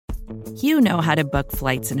You know how to book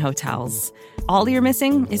flights and hotels. All you're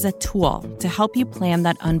missing is a tool to help you plan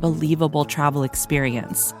that unbelievable travel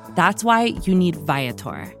experience. That's why you need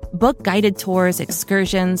Viator. Book guided tours,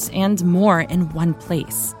 excursions, and more in one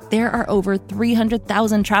place. There are over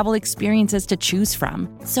 300,000 travel experiences to choose from,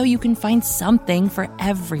 so you can find something for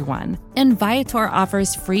everyone. And Viator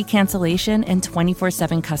offers free cancellation and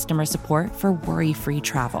 24/7 customer support for worry-free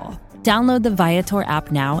travel. Download the Viator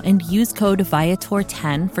app now and use code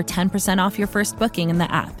Viator10 for 10% off your first booking in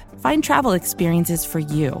the app. Find travel experiences for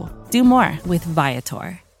you. Do more with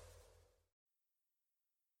Viator.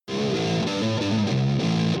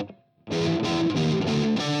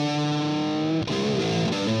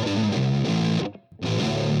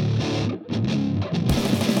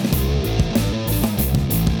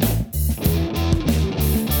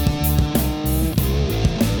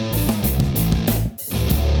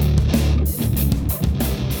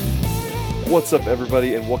 What's up,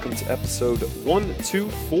 everybody, and welcome to episode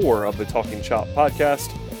 124 of the Talking Chop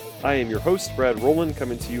podcast. I am your host, Brad Rowland,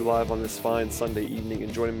 coming to you live on this fine Sunday evening,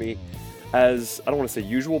 and joining me as, I don't want to say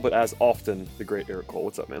usual, but as often, the great Eric Cole.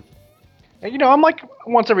 What's up, man? You know, I'm like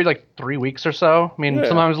once every 3 weeks or so. I mean,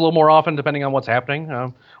 Sometimes a little more often, depending on what's happening.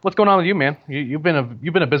 What's going on with you, man? You've been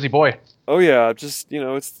a busy boy. Oh yeah, just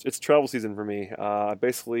it's travel season for me.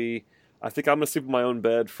 I think I'm gonna sleep in my own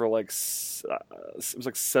bed for it was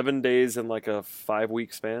 7 days in like a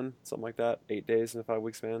 5-week span, something like that. 8 days in a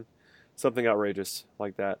 5-week span, something outrageous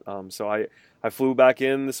like that. So I flew back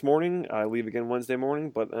in this morning. I leave again Wednesday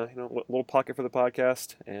morning, but a little pocket for the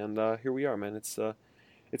podcast, and here we are, man.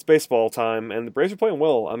 It's baseball time, and the Braves are playing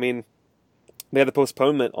well. I mean, they had the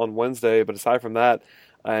postponement on Wednesday, but aside from that,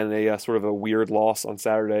 and a sort of a weird loss on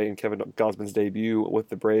Saturday in Kevin Gausman's debut with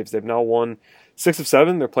the Braves, they've now won 6 of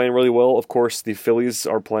 7. They're playing really well. Of course, the Phillies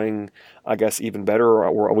are playing, I guess, even better,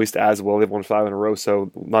 or at least as well. They've won 5 in a row,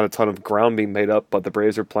 so not a ton of ground being made up, but the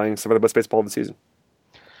Braves are playing some of the best baseball of the season.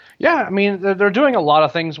 Yeah, I mean, they're doing a lot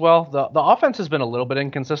of things well. The offense has been a little bit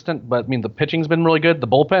inconsistent, but I mean, the pitching's been really good. The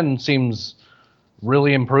bullpen seems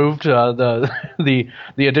really improved. The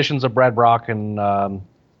additions of Brad Brock and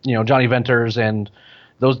Johnny Venters, and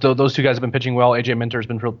those two guys have been pitching well. AJ Minter's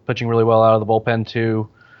been pitching really well out of the bullpen too.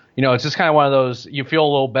 It's just kind of one of those, you feel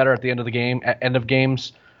a little better at the end of the game, at end of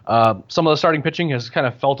games. Some of the starting pitching has kind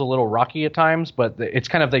of felt a little rocky at times, but it's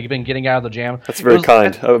kind of, they've been getting out of the jam. That's very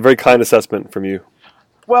kind. A very kind assessment from you.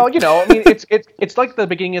 Well, I mean, it's like the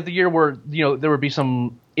beginning of the year where, there would be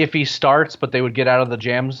some iffy starts, but they would get out of the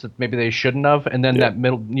jams that maybe they shouldn't have. And then that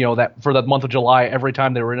middle, that for the month of July, every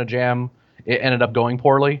time they were in a jam, it ended up going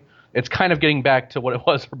poorly. It's kind of getting back to what it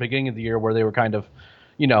was for the beginning of the year, where they were kind of,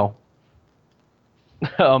 where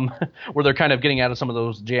they're kind of getting out of some of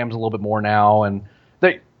those jams a little bit more now. And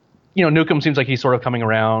Newcomb seems like he's sort of coming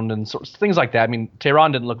around and things like that. I mean,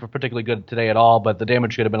 Teheran didn't look particularly good today at all, but the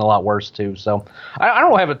damage could have been a lot worse too. So I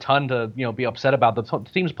don't have a ton to be upset about. The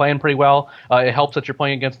team's playing pretty well. It helps that you're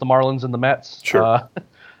playing against the Marlins and the Mets. Sure.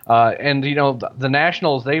 And the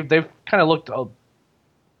Nationals, they've kind of looked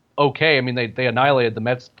okay. I mean, they annihilated the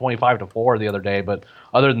Mets 25-4 the other day, but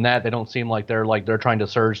other than that, they don't seem like they're trying to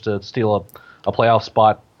surge to steal a playoff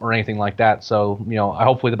spot or anything like that. So,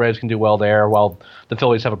 hopefully the Braves can do well there, while the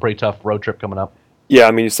Phillies have a pretty tough road trip coming up. Yeah,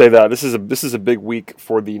 I mean, you say that. This is a big week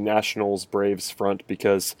for the Nationals-Braves front,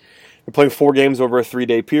 because they're playing 4 games over a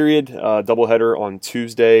 3-day period, doubleheader on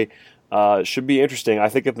Tuesday. Should be interesting. I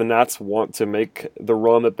think if the Nats want to make the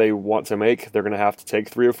run that they want to make, they're going to have to take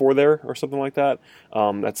 3 or 4 there or something like that.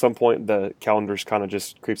 At some point, the calendars kind of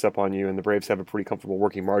just creeps up on you, and the Braves have a pretty comfortable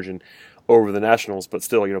working margin over the Nationals. But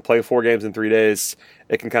still, playing 4 games in 3 days,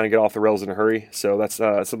 it can kind of get off the rails in a hurry. So that's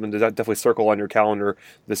something to definitely circle on your calendar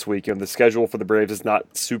this week. The schedule for the Braves is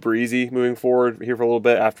not super easy moving forward here for a little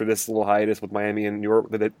bit after this little hiatus with Miami and New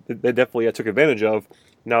York that they definitely took advantage of.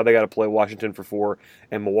 Now they got to play Washington for 4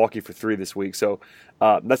 and Milwaukee for 3 this week. So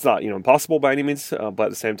that's not impossible by any means, but at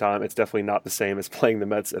the same time, it's definitely not the same as playing the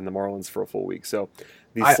Mets and the Marlins for a full week. So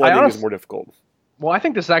the sledding is more difficult. Well, I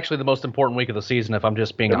think this is actually the most important week of the season, if I'm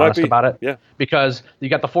just being honest about it. Yeah. Because you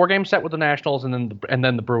got the 4-game set with the Nationals and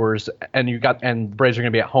then the Brewers, and the Braves are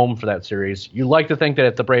going to be at home for that series. You like to think that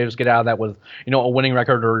if the Braves get out of that with a winning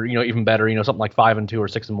record, or even better, something like 5-2 or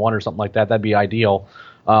 6-1 or something like that, that'd be ideal.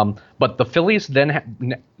 But the Phillies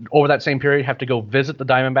then, over that same period, have to go visit the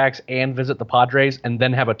Diamondbacks and visit the Padres, and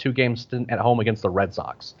then have a 2-game stint at home against the Red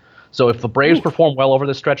Sox. So if the Braves perform well over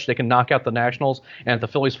this stretch, they can knock out the Nationals. And if the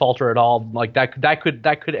Phillies falter at all, that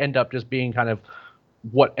could end up just being kind of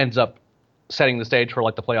what ends up setting the stage for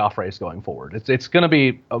the playoff race going forward. It's going to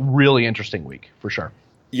be a really interesting week for sure.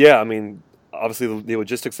 Yeah, I mean, obviously the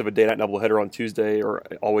logistics of a day-night doubleheader on Tuesday are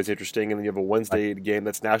always interesting, and then you have a Wednesday game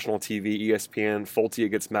that's national TV, ESPN, Fulte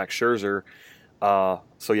against Max Scherzer.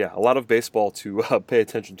 So yeah, a lot of baseball to pay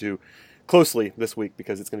attention to closely this week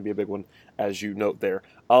because it's going to be a big one, as you note there.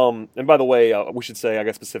 And by the way, we should say, I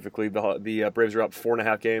guess specifically, the Braves are up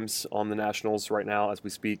 4.5 games on the Nationals right now as we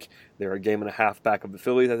speak. They're a game and a half back of the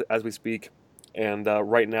Phillies as we speak, and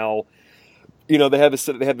right now, you know, they have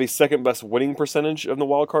the second best winning percentage of the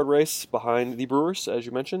wild card race behind the Brewers, as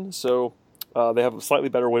you mentioned. So they have a slightly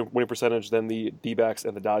better winning percentage than the D-backs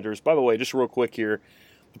and the Dodgers. By the way, just real quick here,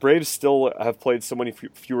 the Braves still have played so many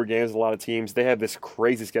fewer games than a lot of teams. They have this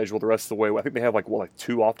crazy schedule the rest of the way. I think they have like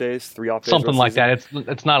 2 off days, 3 off days. Something like that.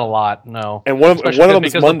 It's not a lot, no. And one of them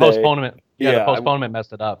is Monday. The postponement. Yeah, the postponement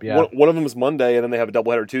messed it up. Yeah. One of them is Monday, and then they have a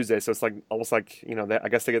doubleheader Tuesday. So it's like almost like, you know, I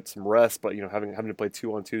guess they get some rest, but you know, having to play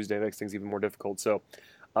 2 on Tuesday makes things even more difficult. So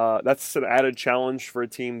that's an added challenge for a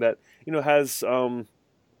team that, you know, has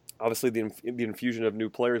obviously the infusion of new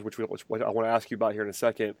players, which I want to ask you about here in a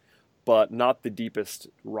second, but not the deepest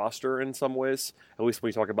roster in some ways, at least when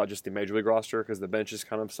you talk about just the Major League roster, because the bench is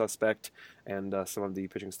kind of suspect, and some of the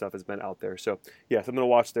pitching stuff has been out there. So, yeah, something to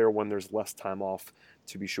watch there when there's less time off,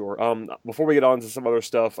 to be sure. Before we get on to some other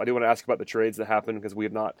stuff, I do want to ask about the trades that happened, because we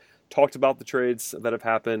have not talked about the trades that have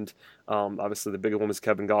happened. Obviously, the big one was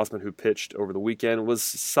Kevin Gausman, who pitched over the weekend. Was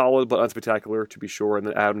solid but unspectacular, to be sure. And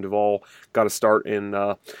then Adam Duvall got a start in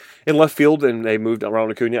left field, and they moved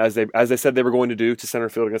Ronald Acuna, as they said they were going to do, to center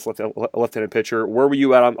field against a left-handed pitcher. Where were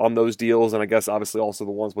you at on those deals? And I guess obviously also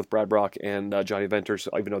the ones with Brad Brock and Johnny Venters,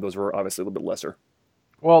 even though those were obviously a little bit lesser.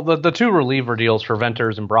 Well, the 2 reliever deals for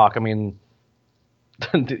Venters and Brock, I mean,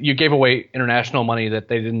 you gave away international money that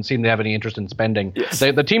they didn't seem to have any interest in spending. Yes.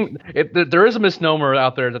 The team, there is a misnomer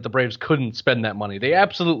out there that the Braves couldn't spend that money. They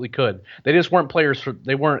absolutely could. They just weren't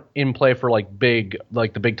they weren't in play for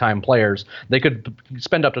the big time players. They could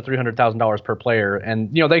spend up to $300,000 per player, and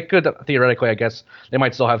you know they could theoretically, I guess, they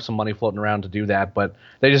might still have some money floating around to do that, but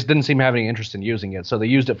they just didn't seem to have any interest in using it. So they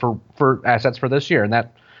used it for assets for this year, and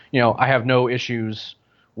that, you know, I have no issues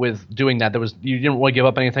with doing that. You didn't really give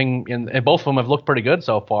up anything, and both of them have looked pretty good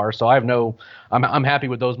so far. So I'm happy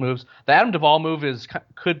with those moves. The Adam Duvall move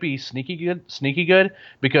could be sneaky good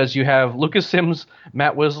because you have Lucas Sims,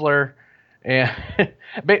 Matt Wisler, and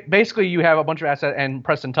basically you have a bunch of assets, and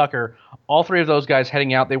Preston Tucker. All 3 of those guys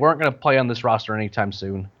heading out. They weren't going to play on this roster anytime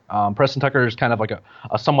soon. Preston Tucker is kind of like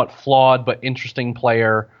a somewhat flawed but interesting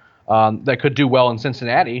player that could do well in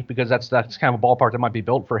Cincinnati because that's kind of a ballpark that might be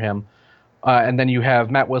built for him. And then you have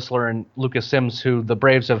Matt Wisler and Lucas Sims, who the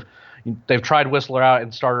Braves they've tried Wisler out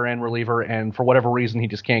in starter and reliever, and for whatever reason he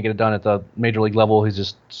just can't get it done at the major league level. He's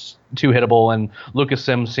just too hittable, and Lucas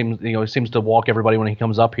Sims seems to walk everybody when he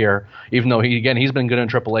comes up here, even though he's been good in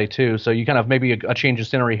AAA too. So you kind of maybe a change of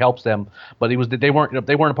scenery helps them, but they weren't a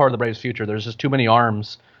part of the Braves' future. There's just too many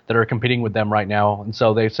arms that are competing with them right now, and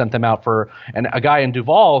so they sent them out and a guy in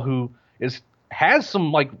Duvall who has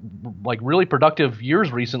some like really productive years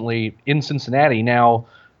recently in Cincinnati. Now,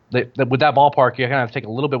 with that ballpark, you kind of have to take a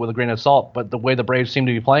little bit with a grain of salt. But the way the Braves seem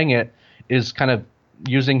to be playing it is kind of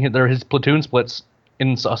using his platoon splits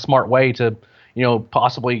in a smart way to, you know,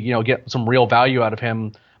 possibly, you know, get some real value out of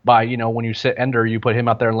him by, you know, when you sit Ender, you put him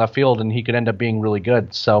out there in left field, and he could end up being really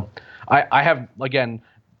good. So I have, again,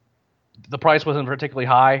 the price wasn't particularly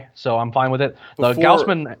high, so I'm fine with it.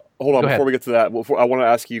 Gausman. Hold on, before we get to that, I want to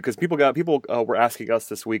ask you, because people were asking us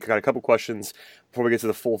this week. I got a couple questions before we get to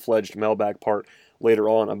the full-fledged mailbag part later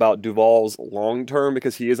on about Duvall's long term,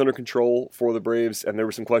 because he is under control for the Braves, and there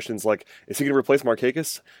were some questions like, is he going to replace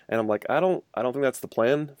Markakis? And I'm like, I don't think that's the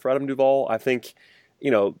plan for Adam Duvall. I think, you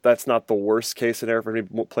know, that's not the worst case scenario for him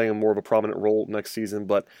playing more of a prominent role next season,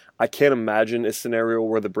 but I can't imagine a scenario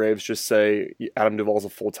where the Braves just say Adam Duvall's a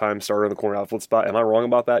full-time starter in the corner outfield spot. Am I wrong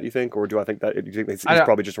about that, you think? Or do I think that he's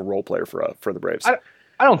probably just a role player for the Braves?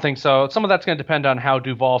 I don't think so. Some of that's going to depend on how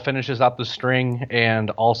Duvall finishes out the string, and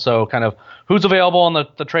also kind of who's available on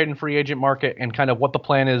the trade and free agent market, and kind of what the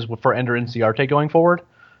plan is for Ender Inciarte going forward.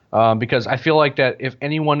 Because I feel like that if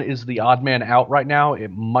anyone is the odd man out right now, it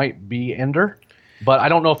might be Ender. But I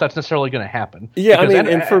don't know if that's necessarily going to happen. Yeah, because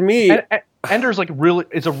and for me, Ender's a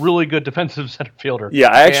really good defensive center fielder. Yeah,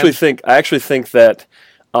 I actually think that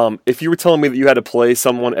if you were telling me that you had to play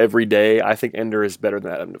someone every day, I think Ender is better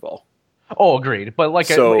than Adam Duvall. Oh, agreed. But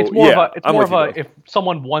it's more of a if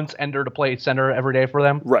someone wants Ender to play center every day for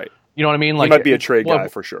them, right? You know what I mean? He might be a trade guy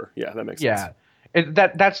for sure. Yeah, that makes sense.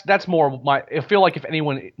 That's more my. I feel like if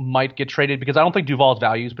anyone might get traded, because I don't think Duvall's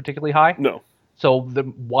value is particularly high. No. So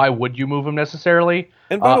why would you move him necessarily?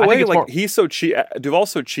 And by the way, he's so cheap. Duvall's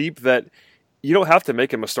so cheap that you don't have to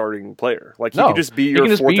make him a starting player. Like, he No, can just be he your can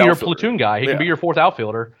just fourth be your outfielder. platoon guy. He Yeah. can be your fourth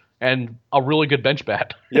outfielder and a really good bench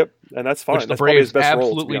bat. Yep, and that's fine. Which the That's probably his Braves best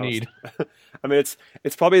role, to be absolutely honest. need. I mean,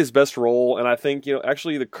 it's probably his best role, and I think,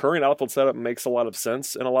 actually the current outfield setup makes a lot of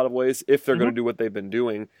sense in a lot of ways if they're going to do what they've been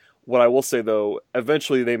doing. What I will say, though,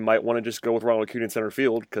 eventually they might want to just go with Ronald Acuna in center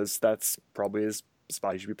field because that's probably his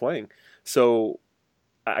spot he should be playing. So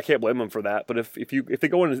I can't blame them for that. But if they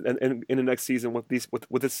go in the next season with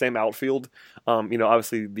the same outfield,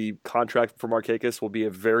 obviously the contract for Markakis will be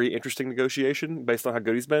a very interesting negotiation based on how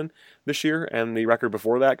good he's been this year and the record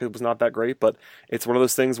before that, because it was not that great. But it's one of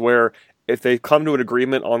those things where if they come to an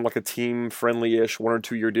agreement on like a team friendly-ish 1 or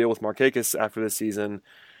 2 year deal with Markakis after this season,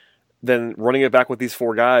 then running it back with these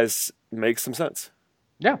 4 guys makes some sense.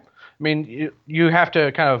 Yeah, I mean, you have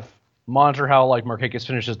to kind of monitor how like Markakis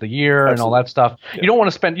finishes the year and all that stuff. Yeah. You don't want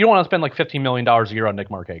to spend like $15 million a year on Nick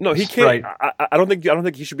Markakis. No, he can't. Right? I don't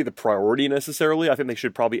think he should be the priority necessarily. I think they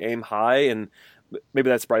should probably aim high, and maybe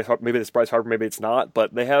that's Bryce Harper, maybe it's not.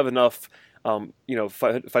 But they have enough,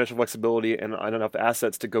 financial flexibility and enough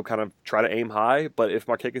assets to go kind of try to aim high. But if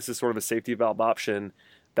Markakis is sort of a safety valve option,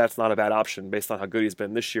 that's not a bad option based on how good he's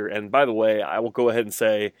been this year. And by the way, I will go ahead and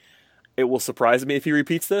say it will surprise me if he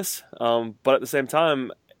repeats this. But at the same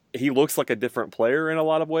time, he looks like a different player in a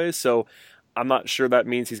lot of ways, so I'm not sure that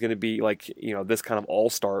means he's going to be like, this kind of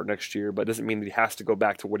all-star next year, but it doesn't mean that he has to go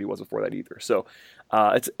back to what he was before that either. So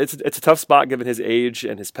it's a tough spot given his age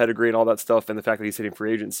and his pedigree and all that stuff, and the fact that he's hitting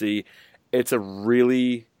free agency. It's a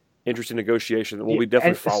really interesting negotiation that we'll be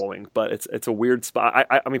definitely following, but it's a weird spot.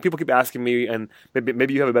 I mean, people keep asking me, and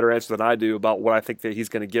maybe you have a better answer than I do about what I think that he's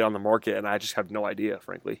going to get on the market, and I just have no idea,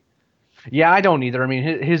 frankly. Yeah, I don't either. I mean,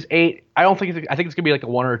 his 8. I think it's gonna be like a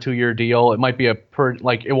 1 or 2 year deal. It might be it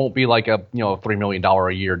won't be like a $3 million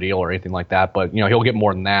a year deal or anything like that. But he'll get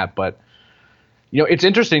more than that. But it's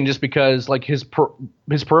interesting just because like his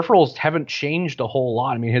peripherals haven't changed a whole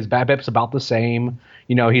lot. I mean, his BABIP's about the same.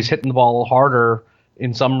 He's hitting the ball harder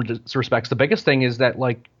in some respects. The biggest thing is that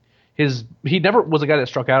like he never was a guy that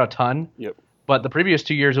struck out a ton. Yep. But the previous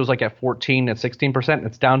 2 years it was like at 14, at 16%.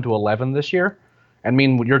 It's down to 11 this year. I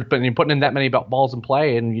mean, when you're putting in that many balls in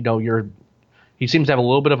play, and he seems to have a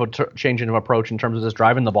little bit of a change in approach in terms of just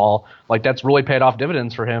driving the ball. Like that's really paid off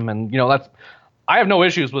dividends for him, and I have no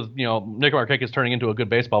issues with Nick Markakis turning into a good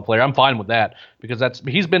baseball player. I'm fine with that because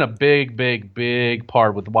he's been a big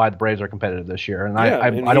part with why the Braves are competitive this year, and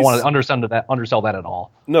I don't want to undersell that at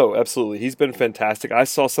all. No, absolutely, he's been fantastic. I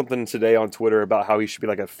saw something today on Twitter about how he should be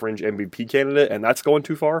like a fringe MVP candidate, and that's going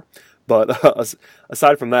too far. But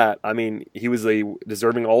aside from that, I mean, he was a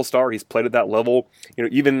deserving all-star. He's played at that level.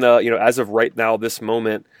 Even as of right now, this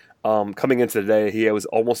moment, coming into today, he was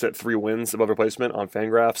almost at 3 wins above replacement on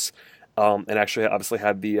Fangraphs, and actually obviously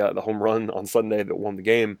had the home run on Sunday that won the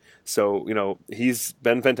game. So he's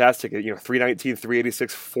been fantastic. 319,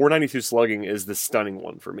 386, 492 slugging is the stunning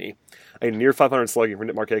one for me. A near 500 slugging for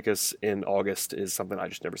Nick Markakis in August is something I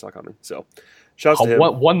just never saw coming. So. Shouts to him.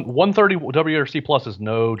 130 WRC plus is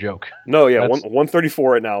no joke. No, yeah,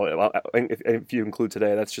 134 right now. If you include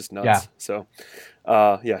today, that's just nuts. Yeah. So,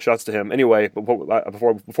 shouts to him. Anyway,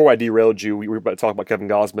 before I derailed you, we were about to talk about Kevin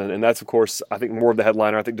Gausman, and that's of course I think more of the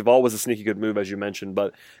headliner. I think Duvall was a sneaky good move as you mentioned,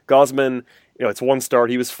 but Gausman, it's one start.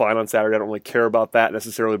 He was fine on Saturday. I don't really care about that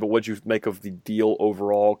necessarily, but what'd you make of the deal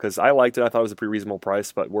overall? Because I liked it. I thought it was a pretty reasonable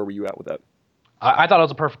price, but where were you at with that? I thought it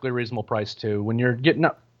was a perfectly reasonable price too. When you're getting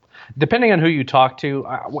up. Depending on who you talk to,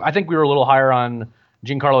 I think we were a little higher on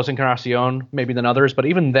Giancarlo Encarnacion maybe than others, but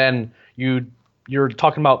even then, you're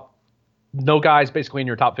talking about no guys basically in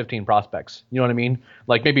your top 15 prospects. You know what I mean?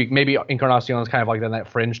 Like maybe Encarnacion is kind of like in that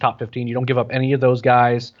fringe top 15. You don't give up any of those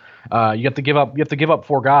guys. You have to give up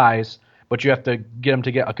 4 guys, but you have to get them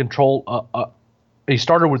to get a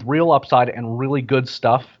starter with real upside and really good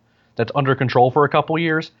stuff that's under control for a couple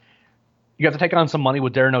years. You have to take on some money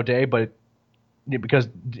with Darren O'Day, but because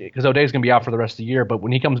O'Day's going to be out for the rest of the year, but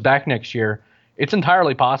when he comes back next year, it's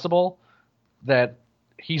entirely possible that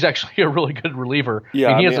he's actually a really good reliever.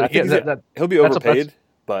 Yeah, he'll be overpaid,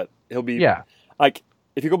 but he'll be like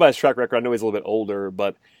if you go by his track record, I know he's a little bit older,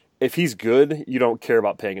 but if he's good, you don't care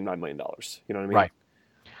about paying him $9 million. You know what I mean? Right.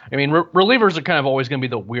 I mean, relievers are kind of always going to be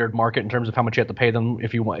the weird market in terms of how much you have to pay them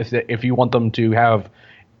if you want them to have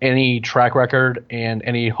any track record and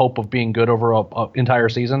any hope of being good over an entire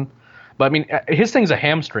season. But I mean, his thing's a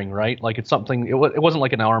hamstring, right? Like it's something. It wasn't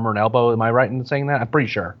like an arm or an elbow. Am I right in saying that? I'm pretty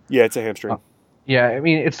sure. Yeah, it's a hamstring. Yeah, I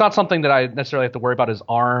mean, it's not something that I necessarily have to worry about his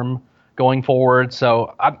arm going forward.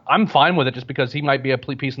 So I'm fine with it, just because he might be a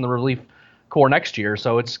piece in the relief core next year.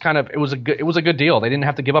 So it's kind of it was a good deal. They didn't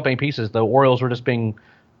have to give up any pieces. The Orioles were just being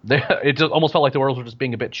It just almost felt like the Orioles were just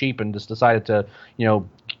being a bit cheap and just decided to,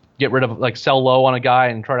 get rid of, like, sell low on a guy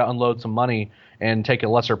and try to unload some money and take a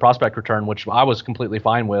lesser prospect return, which I was completely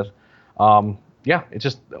fine with. Yeah, it's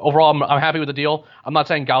just overall I'm happy with the deal. I'm not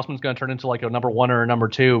saying Gausman's going to turn into like a number 1 or a number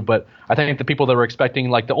 2, but I think the people that were expecting,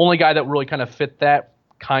 like, the only guy that really kind of fit that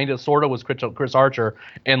kind of sort of was Chris Archer,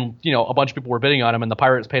 and a bunch of people were bidding on him, and the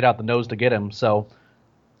Pirates paid out the nose to get him. So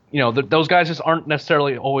those guys just aren't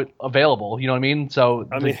necessarily always available. You know what I mean? So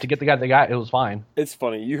to get the guy they got, it was fine. It's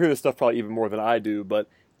funny. You hear this stuff probably even more than I do, but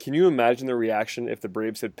can you imagine the reaction if the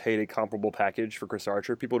Braves had paid a comparable package for Chris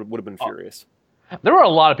Archer? People would have been furious. There were a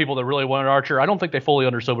lot of people that really wanted Archer. I don't think they fully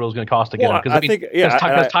understood what it was going to cost to get him. Because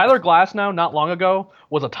Tyler Glasnow, not long ago,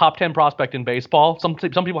 was a top 10 prospect in baseball. Some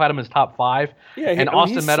people had him as top 5. Yeah,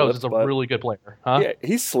 Austin Meadows is a really good player. Huh? Yeah,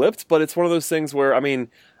 he slipped, but it's one of those things where,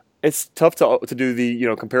 it's tough to do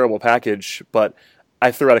the comparable package, but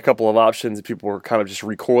I threw out a couple of options and people were kind of just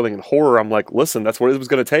recoiling in horror. I'm like, listen, that's what it was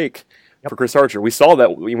going to take for Chris Archer. We saw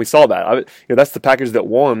that. That's the package that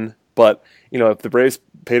won. But if the Braves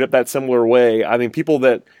paid up that similar way, people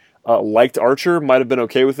that liked Archer might have been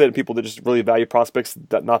okay with it, and people that just really value prospects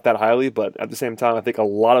not that highly. But at the same time, I think a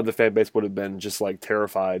lot of the fan base would have been just like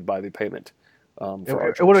terrified by the payment for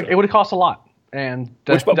Archer. It would have cost a lot. And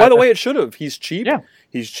by the way, it should have. He's cheap. Yeah.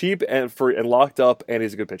 He's cheap and locked up, and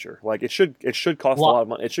he's a good pitcher. Like it should cost a lot of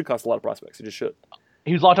money. It should cost a lot of prospects. It just should.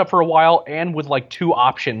 He was locked up for a while, and with like 2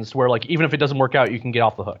 options where, like, even if it doesn't work out, you can get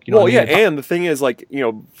off the hook. And the thing is, like,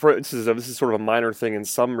 this is sort of a minor thing in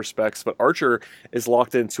some respects, but Archer is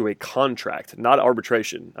locked into a contract, not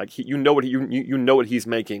arbitration. Like you know what he's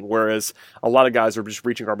making, whereas a lot of guys are just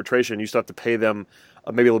reaching arbitration. You still have to pay them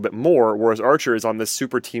maybe a little bit more, whereas Archer is on this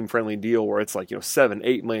super team friendly deal where it's like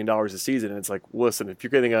 $7-8 million a season, and it's like, listen, if you're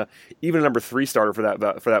getting even a number 3 starter for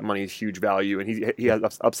that money is huge value, and he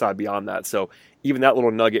has upside beyond that. So even that little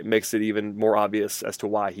nugget makes it even more obvious as to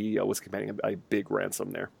why he was commanding a big ransom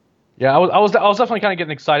there. Yeah, I was definitely kind of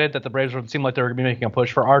getting excited that the Braves seemed like they were going to be making a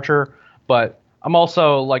push for Archer, but I'm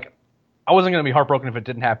also like, I wasn't going to be heartbroken if it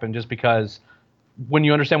didn't happen, just because when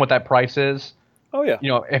you understand what that price is. Oh yeah.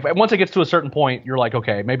 If once it gets to a certain point, you're like,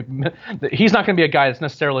 okay, maybe he's not going to be a guy that's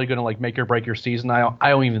necessarily going to like make or break your season. I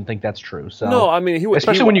don't even think that's true. So no,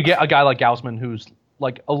 especially when you get a guy like Gausman who's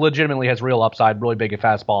like legitimately has real upside, really big at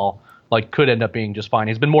fastball, like could end up being just fine.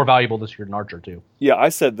 He's been more valuable this year than Archer too. Yeah, I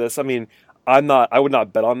said this. I would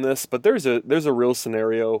not bet on this, but there's a real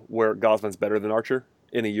scenario where Gausman's better than Archer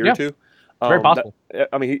in a year or two. Very possible.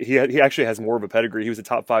 He actually has more of a pedigree. He was a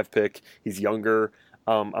top 5 pick. He's younger.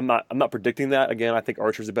 I'm not predicting that. Again, I think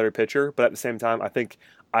Archer's a better pitcher, but at the same time, I think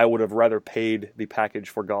I would have rather paid the package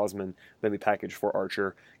for Gausman than the package for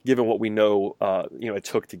Archer, given what we know, it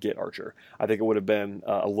took to get Archer. I think it would have been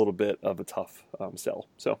a little bit of a tough sell.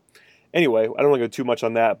 So, anyway, I don't want to go too much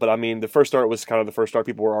on that, but the first start was kind of the first start.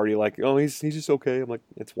 People were already like, "Oh, he's just okay." I'm like,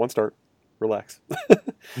 "It's one start. Relax."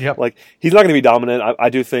 Yep. Like he's not going to be dominant. I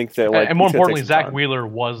do think that. Like, and more importantly, Zach Wheeler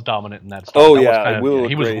was dominant in that start. Oh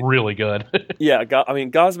he was really good. Yeah,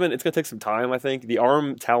 Gausman. It's going to take some time. I think the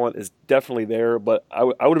arm talent is definitely there, but I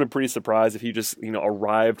would have been pretty surprised if he just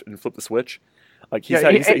arrived and flipped the switch. Like he's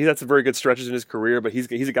had some very good stretches in his career, but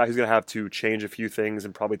he's a guy who's going to have to change a few things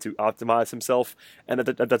and probably to optimize himself, and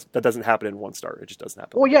that doesn't happen in one start. It just doesn't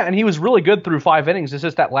happen. Well, yeah, and he was really good through 5 innings. It's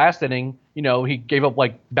just that last inning, he gave up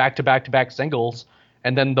like back-to-back singles,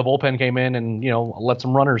 and then the bullpen came in and let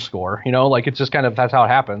some runners score. Like it's just kind of that's how it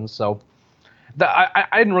happens. So I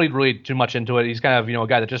didn't really read too much into it. He's kind of a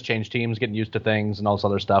guy that just changed teams, getting used to things and all this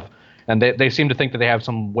other stuff. And they seem to think that they have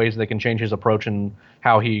some ways they can change his approach and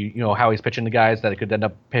how he's pitching to guys that it could end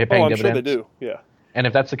up paying dividends. Sure they do. Yeah. And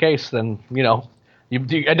if that's the case, then you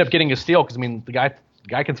end up getting a steal because the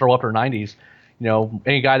guy can throw upper 90s.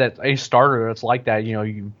 Any guy that's a starter that's like that,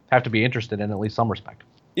 you have to be interested in at least some respect.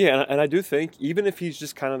 Yeah, and I do think even if he's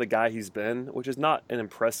just kind of the guy he's been, which is not an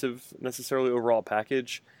impressive necessarily overall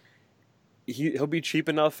package, he'll be cheap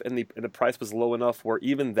enough and the price was low enough where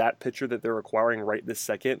even that pitcher that they're acquiring right this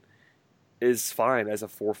second is fine as a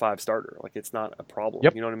 4-5 starter. Like it's not a problem.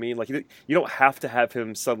 Yep. You know what I mean? Like you don't have to have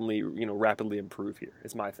him suddenly, rapidly improve here.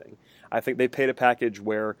 Is my thing. I think they paid a package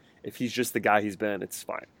where if he's just the guy he's been, it's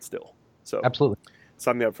fine still. So absolutely.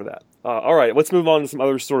 Sign me up for that. All right, let's move on to some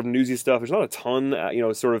other sort of newsy stuff. There's not a ton,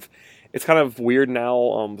 it's kind of weird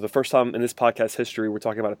now. For the first time in this podcast history, we're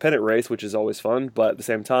talking about a pennant race, which is always fun. But at the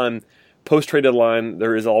same time, post-trade deadline,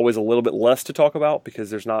 there is always a little bit less to talk about because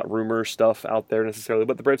there's not rumor stuff out there necessarily.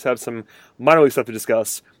 But the Braves have some minor league stuff to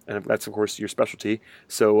discuss, and that's, of course, your specialty.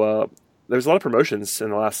 So there's a lot of promotions in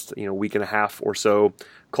the last week and a half or so.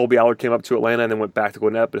 Colby Allard came up to Atlanta and then went back to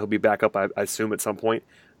Gwinnett, but he'll be back up, I assume, at some point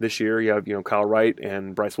this year. You have Kyle Wright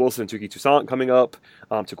and Bryce Wilson, Tuki Toussaint coming up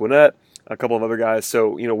to Gwinnett. A couple of other guys.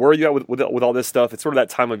 So, where are you at with all this stuff? It's sort of that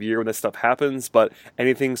time of year when this stuff happens, but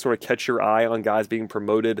anything sort of catch your eye on guys being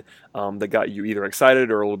promoted that got you either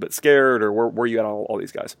excited or a little bit scared, or where are you at on all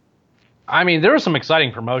these guys? I mean, there were some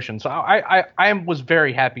exciting promotions. I was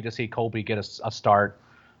very happy to see Colby get a start.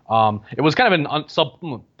 It was kind of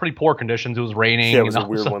in pretty poor conditions. It was raining. Yeah, it was a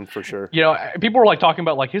weird one for sure. People were like talking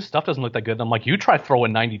about like his stuff doesn't look that good. And I'm like, you try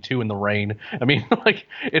throwing 92 in the rain. I mean, like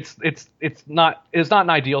it's not an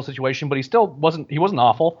ideal situation, but he wasn't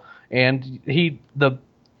awful. And it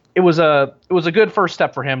was a good first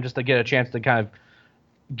step for him just to get a chance to kind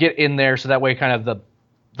of get in there, so that way kind of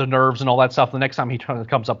the nerves and all that stuff the next time he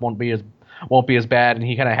comes up won't be as bad, and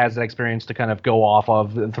he kind of has that experience to kind of go off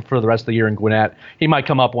of for the rest of the year in Gwinnett. He might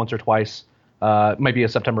come up once or twice, maybe a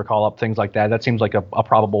September call-up, things like that. That seems like a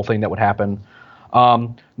probable thing that would happen.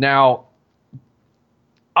 Now,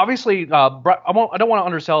 obviously, I don't want to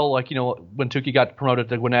undersell when Tukey got promoted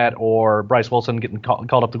to Gwinnett or Bryce Wilson getting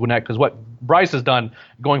called up to Gwinnett, because what Bryce has done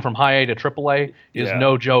going from high A to Triple A is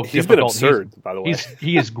no joke. He's been absurd, by the way.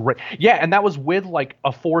 He is great. Yeah, and that was with like a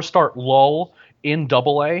 4-start lull in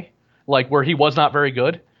Double A, like where he was not very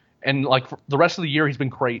good, and like for the rest of the year he's been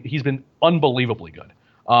great. He's been unbelievably good.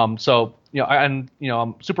 I'm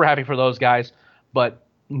super happy for those guys. But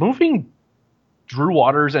moving Drew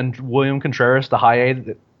Waters and William Contreras to high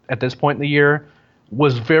A at this point in the year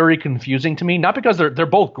was very confusing to me. Not because they're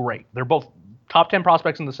both great. They're both top 10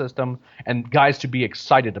 prospects in the system and guys to be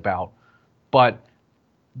excited about. But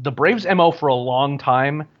the Braves' MO for a long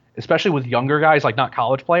time, especially with younger guys, like not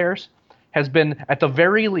college players, has been at the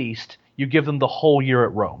very least you give them the whole year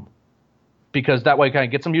at Rome, because that way it kind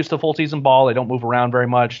of gets them used to full season ball. They don't move around very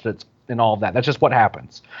much. And all of that. That's just what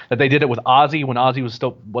happens. That they did it with Ozzie when Ozzie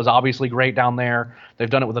was obviously great down there. They've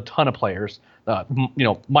done it with a ton of players.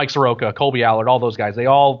 Mike Soroka, Colby Allard, all those guys. They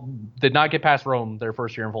all did not get past Rome their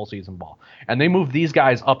first year in full season ball, and they moved these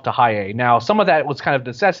guys up to high A. Now, some of that was kind of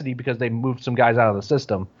necessity because they moved some guys out of the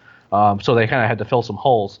system, so they kind of had to fill some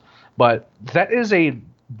holes. But that is a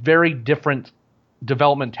very different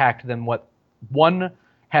development tact than what one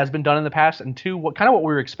has been done in the past, and two, what we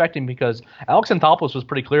were expecting, because Alex Anthopoulos was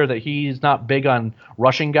pretty clear that he's not big on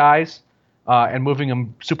rushing guys and moving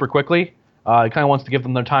them super quickly. He kind of wants to give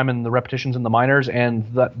them their time in the repetitions in the minors, and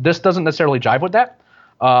this doesn't necessarily jive with that.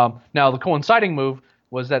 Now, the coinciding move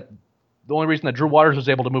was that the only reason that Drew Waters was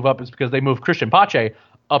able to move up is because they moved Christian Pache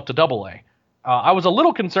up to Double A. I was a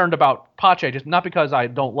little concerned about Pache, just not because I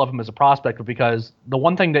don't love him as a prospect, but because the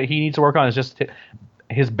one thing that he needs to work on is just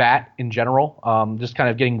his bat in general. Just kind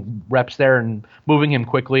of getting reps there and moving him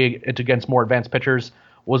quickly against more advanced pitchers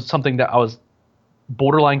was something that I was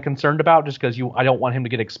borderline concerned about, just because I don't want him to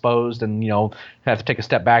get exposed and have to take a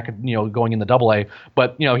step back going into Double A.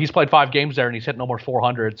 But he's played 5 games there and he's hitting almost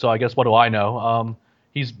 400. So I guess what do I know?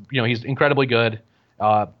 He's incredibly good.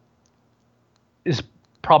 Is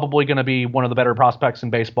probably going to be one of the better prospects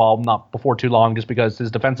in baseball, not before too long, just because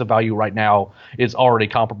his defensive value right now is already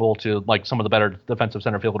comparable to like some of the better defensive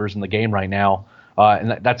center fielders in the game right now,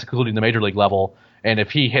 and that's including the major league level. And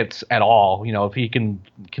if he hits at all, if he can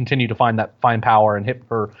continue to find that fine power and hit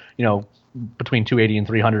for between 280 and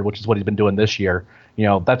 300, which is what he's been doing this year,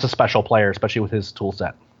 that's a special player, especially with his tool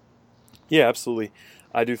set. Yeah, absolutely.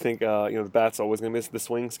 I do think the bat's always going to miss the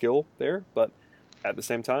swing skill there, but at the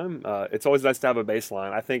same time, it's always nice to have a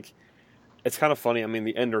baseline. I think it's kind of funny. I mean,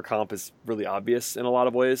 the Ender comp is really obvious in a lot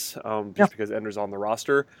of ways, because Ender's on the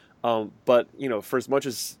roster. But for as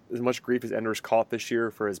much grief as Ender's caught this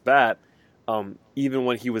year for his bat, even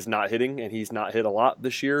when he was not hitting, and he's not hit a lot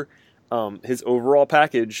this year, his overall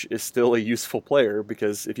package is still a useful player,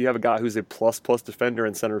 because if you have a guy who's a plus defender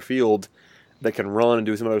in center field that can run and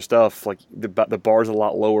do some other stuff, like the bar's a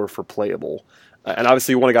lot lower for playable. And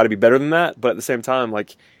obviously you want a guy to be better than that, but at the same time,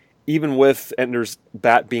 like even with Ender's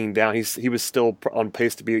bat being down, he was still on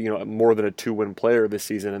pace to be more than a 2-win player this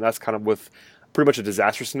season, and that's kind of with pretty much a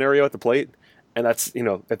disaster scenario at the plate. And that's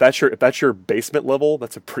if that's your basement level,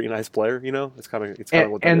 that's a pretty nice player. It's kind of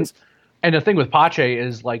what that is. And the thing with Pache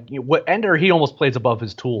is like what Ender, he almost plays above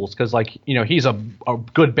his tools, because he's a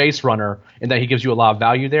good base runner in that he gives you a lot of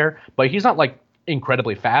value there, but he's not like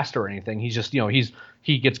incredibly fast or anything. He's just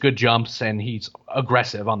he gets good jumps and he's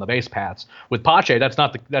aggressive on the base paths. With Pache, that's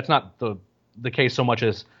not the case so much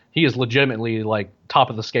as he is legitimately like top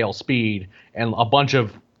of the scale speed and a bunch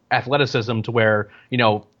of athleticism to where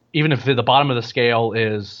even if the bottom of the scale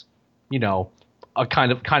is a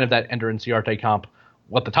kind of that Ender and Ciarte comp,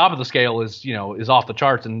 what the top of the scale is, is off the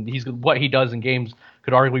charts, and what he does in games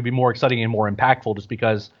could arguably be more exciting and more impactful just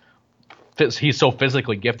because he's so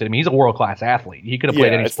physically gifted. I mean, he's a world-class athlete. He could have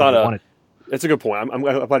played any sport he wanted. It's a good point. I'm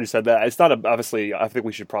glad you said that. It's not obviously. I think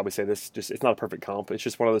we should probably say this. It's not a perfect comp. It's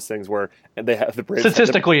just one of those things where they have the Braves.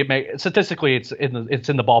 Statistically, it's in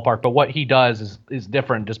the ballpark. But what he does is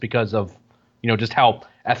different just because of just how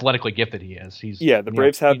athletically gifted he is. The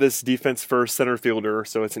Braves have this defense first center fielder,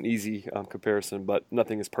 so it's an easy comparison. But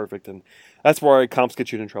nothing is perfect, and that's why comps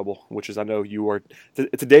get you in trouble. Which is, I know you are.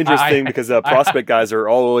 It's a dangerous thing because prospect guys are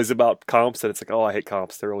always about comps, and it's like, oh, I hate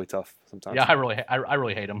comps. They're really tough sometimes. Yeah, I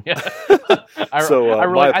really hate them. Yeah.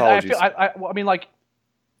 My apologies. I mean, like,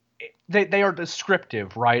 they are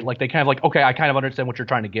descriptive, right? Like, they kind of like, okay, I kind of understand what you're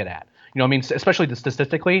trying to get at. I mean, especially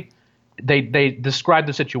statistically, they describe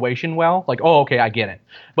the situation well. Like, oh, okay, I get it.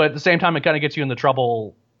 But at the same time, it kind of gets you into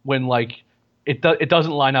trouble when, like, it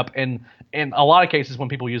doesn't line up. And in a lot of cases, when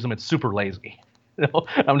people use them, it's super lazy.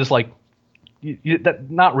 I'm just like,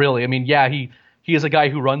 not really. I mean, yeah, he is a guy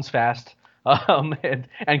who runs fast. And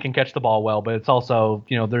can catch the ball well, but it's also,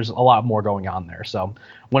 there's a lot more going on there. So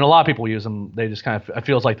when a lot of people use them, they just kind of, it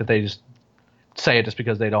feels like that they just say it just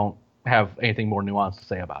because they don't have anything more nuanced to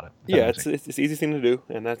say about it. Yeah, it's an easy thing to do,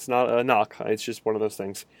 and that's not a knock. It's just one of those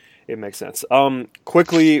things. It makes sense.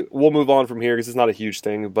 Quickly, we'll move on from here because it's not a huge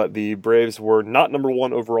thing, but the Braves were not number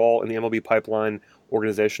one overall in the MLB Pipeline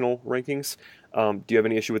organizational rankings. Do you have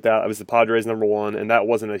any issue with that? It was the Padres number one, and that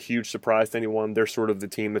wasn't a huge surprise to anyone. They're sort of the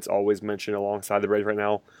team that's always mentioned alongside the Braves right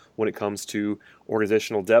now when it comes to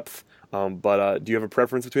organizational depth. But do you have a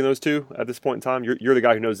preference between those two at this point in time? You're the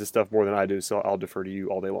guy who knows this stuff more than I do, so I'll defer to you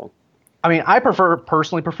all day long. I mean, I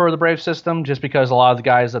personally prefer the Braves system just because a lot of the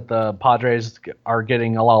guys that the Padres are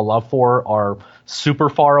getting a lot of love for are super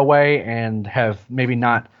far away and have maybe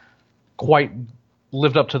not quite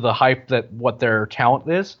lived up to the hype that what their talent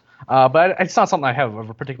is. But it's not something I have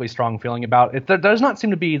a particularly strong feeling about. There does not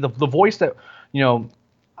seem to be the voice that, you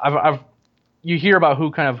hear about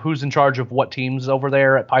who's in charge of what teams over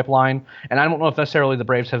there at Pipeline. And I don't know if necessarily the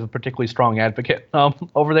Braves have a particularly strong advocate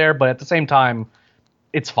over there, but at the same time,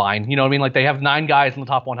 it's fine. You know what I mean? Like, they have 9 guys in the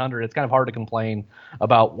top 100. It's kind of hard to complain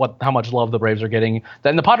about how much love the Braves are getting.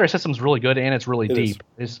 Then the Padres system's really good and it's really deep.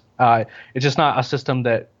 It's just not a system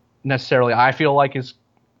that necessarily I feel like is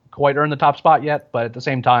quite earned the top spot yet, but at the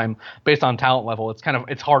same time, based on talent level,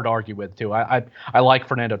 it's hard to argue with too. I like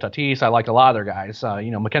Fernando Tatis. I like a lot of their guys.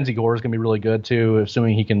 Mackenzie Gore is going to be really good too,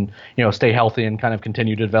 assuming he can stay healthy and kind of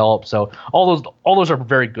continue to develop. So all those are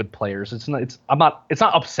very good players. It's not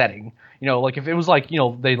upsetting. Like if it was like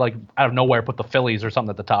they like out of nowhere put the Phillies or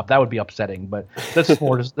something at the top, that would be upsetting. But this is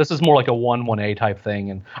more like a 1A type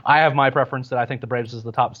thing. And I have my preference that I think the Braves is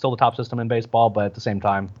still the top system in baseball, but at the same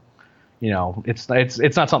time, it's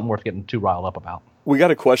not something worth getting too riled up about. We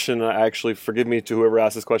got a question, actually, forgive me to whoever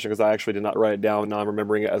asked this question because I actually did not write it down. Now I'm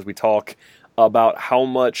remembering it as we talk about how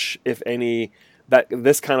much, if any, that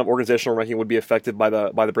this kind of organizational ranking would be affected by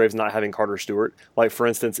the Braves not having Carter Stewart. Like, for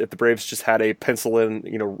instance, if the Braves just had a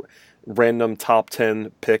pencil-in, random top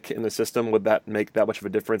 10 pick in the system, would that make that much of a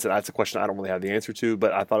difference? And that's a question I don't really have the answer to,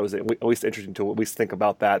 but I thought it was at least interesting to at least think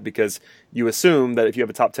about that, because you assume that if you have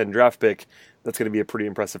a top 10 draft pick, that's going to be a pretty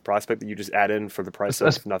impressive prospect that you just add in for the price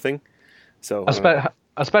of nothing. So,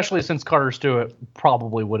 especially since Carter Stewart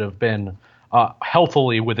probably would have been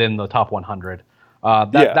healthily within the top 100.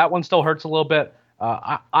 That one still hurts a little bit.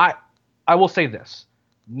 I will say this: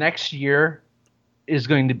 next year is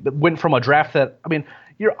going to went from a draft that I'm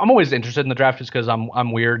always interested in the draft just because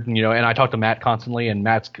I'm weird, and I talk to Matt constantly, and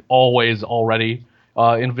Matt's always already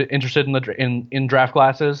interested in draft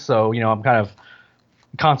classes. So I'm kind of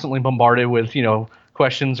constantly bombarded with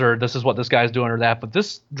questions or this is what this guy's doing or that. But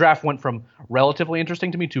this draft went from relatively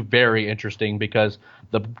interesting to me to very interesting because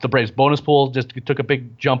the Braves bonus pool just took a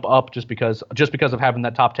big jump up just because of having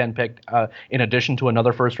that top 10 pick in addition to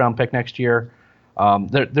another first round pick next year.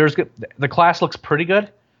 The class looks pretty good.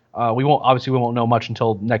 We won't know much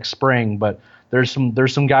until next spring, but there's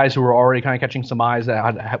some guys who are already kind of catching some eyes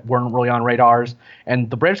that weren't really on radars, and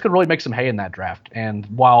the Braves could really make some hay in that draft. And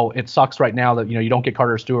while it sucks right now that you don't get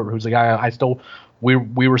Carter Stewart, who's a guy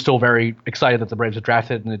we were still very excited that the Braves had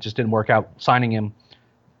drafted, and it just didn't work out signing him.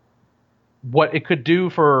 What it could do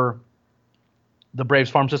for the Braves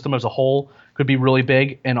farm system as a whole could be really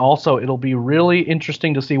big, and also it'll be really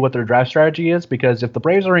interesting to see what their draft strategy is, because if the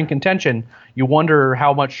Braves are in contention, you wonder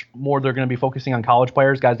how much more they're going to be focusing on college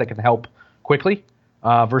players, guys that can help quickly,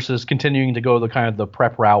 versus continuing to go the kind of the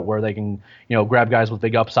prep route where they can grab guys with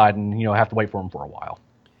big upside and have to wait for them for a while.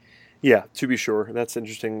 Yeah, to be sure. That's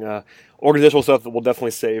interesting. Organizational stuff that we'll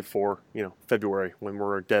definitely save for February when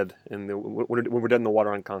we're dead when we're dead in the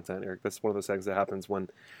water on content, Eric. That's one of those things that happens when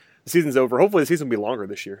the season's over. Hopefully, the season will be longer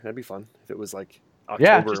this year. That'd be fun if it was like October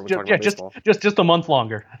and we're talking about baseball. Just a month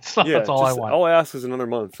longer. That's all I want. All I ask is another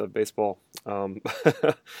month of baseball.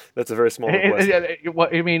 That's a very small request.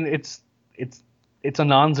 I mean, it's a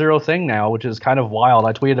non-zero thing now, which is kind of wild.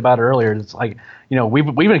 I tweeted about it earlier. It's like,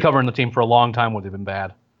 we've been covering the team for a long time when they've been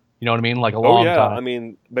bad. You know what I mean? Like a long time. I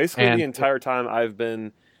mean, basically the entire time I've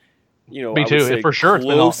been, me too, for sure.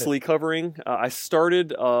 Closely covering. I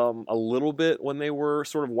started a little bit when they were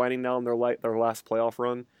sort of winding down their last playoff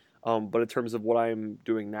run. But in terms of what I'm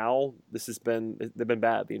doing now, they've been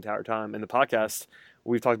bad the entire time. And the podcast,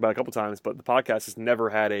 we've talked about it a couple times, but the podcast has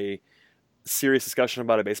never had a serious discussion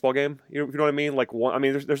about a baseball game. You know what I mean?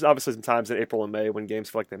 There's obviously some times in April and May when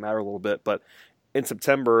games feel like they matter a little bit, but in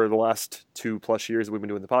September, the last 2+ years that we've been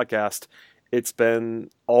doing the podcast, it's been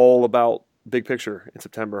all about big picture in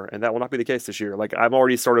September, and that will not be the case this year. Like, I'm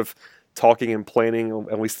already sort of talking and planning,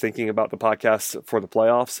 at least thinking about the podcast for the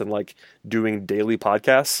playoffs and like doing daily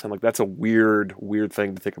podcasts. And like, that's a weird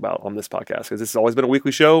thing to think about on this podcast, because this has always been a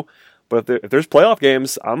weekly show. But if there's playoff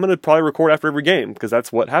games, I'm going to probably record after every game, because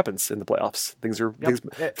that's what happens in the playoffs.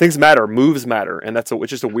 Things matter, moves matter, and it's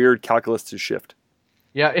just a weird calculus to shift.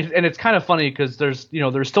 Yeah, and it's kind of funny because there's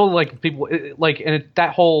still like people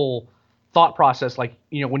that whole thought process, like,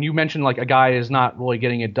 when you mention like a guy is not really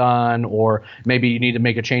getting it done, or maybe you need to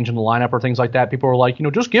make a change in the lineup or things like that, people are like,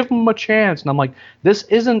 just give him a chance. And I'm like, this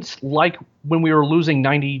isn't like when we were losing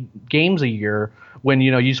 90 games a year, when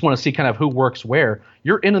you just want to see kind of who works where.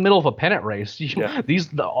 You're in the middle of a pennant race.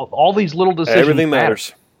 All these little decisions, everything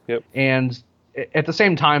matters. Yep. And at the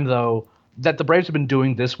same time, though, that the Braves have been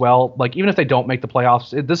doing this well, like, even if they don't make the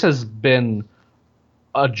playoffs, this has been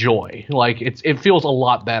a joy. Like, it feels a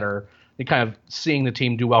lot better, kind of seeing the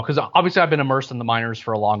team do well, because obviously I've been immersed in the minors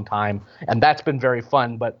for a long time, and that's been very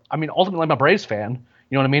fun. But I mean, ultimately, I'm a Braves fan.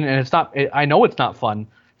 You know what I mean? And it's not. I know it's not fun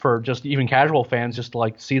for just even casual fans just to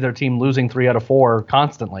like see their team losing 3 out of 4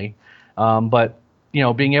 constantly. But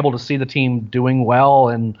being able to see the team doing well,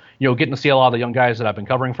 and getting to see a lot of the young guys that I've been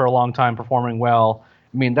covering for a long time performing well.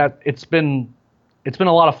 I mean, that it's been a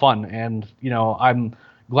lot of fun, and I'm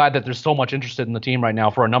glad that there's so much interest in the team right now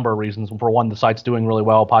for a number of reasons. For one, the site's doing really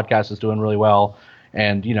well, podcast is doing really well,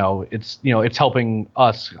 and it's helping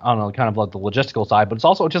us on kind of like the logistical side, but it's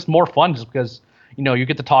also just more fun just because you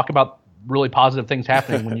get to talk about really positive things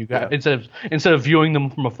happening when you got instead of viewing them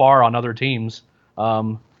from afar on other teams.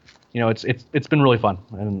 It's been really fun,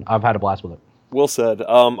 and I've had a blast with it. Well said.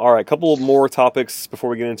 All right, a couple more topics before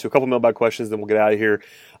we get into a couple mailbag questions, then we'll get out of here.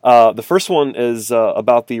 The first one is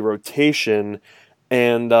about the rotation,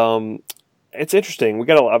 and it's interesting. We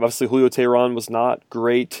got obviously Julio Teheran was not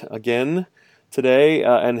great again today,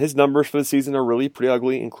 and his numbers for the season are really pretty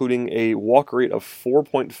ugly, including a walk rate of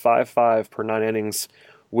 4.55 per 9 innings,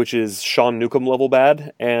 which is Sean Newcomb level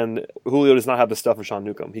bad, and Julio does not have the stuff of Sean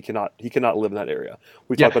Newcomb. He cannot live in that area.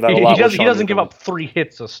 We talked about that a lot. He doesn't give up 3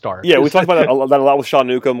 hits a start. Yeah, we talked about that a lot with Sean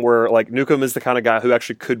Newcomb, where like Newcomb is the kind of guy who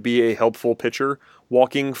actually could be a helpful pitcher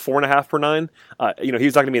walking 4.5 per 9.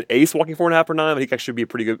 He's not going to be an ace walking 4.5 per 9, but he can actually be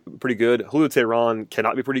pretty good. Julio Teheran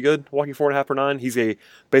cannot be pretty good walking 4.5 per 9. He's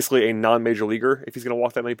basically a non-major leaguer if he's going to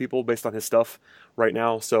walk that many people based on his stuff right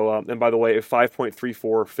now. So, and by the way, a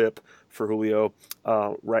 5.34 FIP for Julio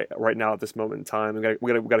right now at this moment in time.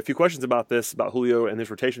 We got a few questions about this, about Julio and his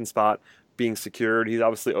rotation spot being secured. He's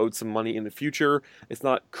obviously owed some money in the future. It's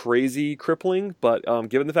not crazy crippling, but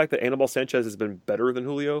given the fact that Anibal Sanchez has been better than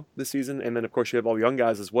Julio this season, and then of course you have all the young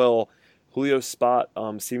guys as well, Julio's spot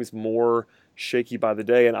seems more shaky by the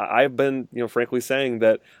day, and I've been frankly saying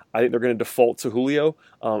that I think they're going to default to Julio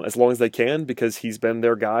as long as they can, because he's been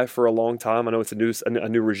their guy for a long time. I know it's a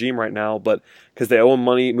new regime right now, but because they owe him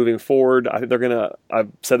money moving forward, I think they're going to,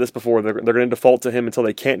 I've said this before, they're going to default to him until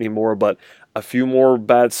they can't anymore. But a few more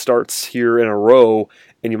bad starts here in a row,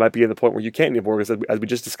 and you might be at the point where you can't anymore, because as we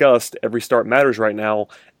just discussed, every start matters right now,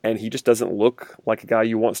 and he just doesn't look like a guy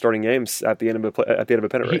you want starting games at the end of a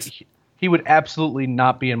pennant race. He would absolutely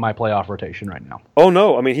not be in my playoff rotation right now. Oh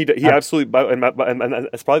no! I mean, he absolutely, and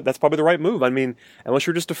that's probably the right move. I mean, unless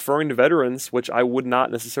you're just deferring to veterans, which I would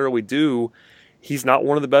not necessarily do, he's not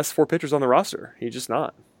one of the best 4 pitchers on the roster. He's just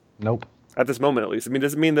not. Nope. At this moment, at least. I mean, it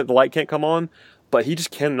doesn't mean that the light can't come on, but he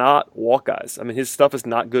just cannot walk guys. I mean, his stuff is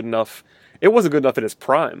not good enough. It wasn't good enough in his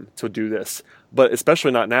prime to do this, but especially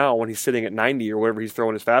not now when he's sitting at 90 or wherever he's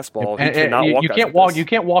throwing his fastball. He cannot walk guys. You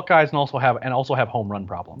can't walk guys and also have home run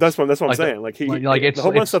problems. That's what I'm saying. The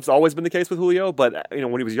home run stuff's always been the case with Julio, but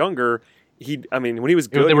when he was younger, I mean, when he was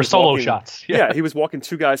good, They were solo walking, shots. Yeah, he was walking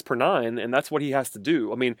 2 guys per 9, and that's what he has to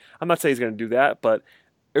do. I mean, I'm not saying he's going to do that, but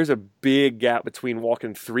there's a big gap between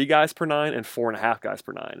walking 3 guys per 9 and 4.5 guys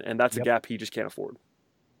per 9, and that's a gap he just can't afford.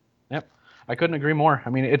 Yep. I couldn't agree more. I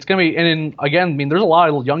mean, it's going to be, again, I mean, there's a lot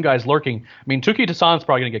of young guys lurking. I mean, Tuki Toussaint's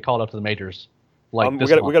probably going to get called up to the majors. We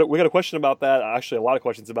got a question about that. Actually, a lot of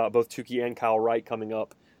questions about both Tuki and Kyle Wright coming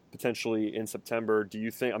up potentially in September. Do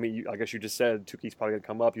you think? I mean, I guess you just said Tuki's probably going to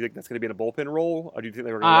come up. You think that's going to be in a bullpen role, or do you think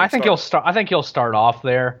they were going to? I think he'll start off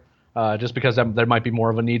there, just because there might be more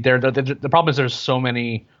of a need there. The problem is there's so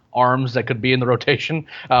many arms that could be in the rotation,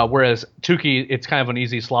 whereas Tuki, it's kind of an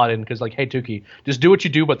easy slot in because, like, hey Tuki, just do what you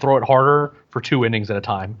do, but throw it harder for 2 innings at a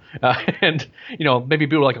time, and maybe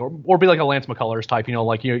be like a Lance McCullers type.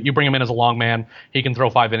 Like you bring him in as a long man, he can throw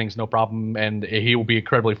 5 innings no problem, and he will be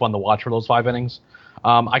incredibly fun to watch for those 5 innings.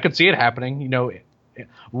 I could see it happening.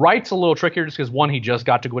 Wright's a little trickier just because, one, he just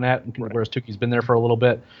got to Gwinnett, whereas Tuki's been there for a little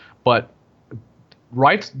bit, but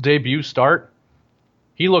Wright's debut start,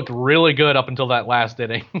 he looked really good up until that last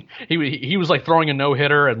inning. he was like throwing a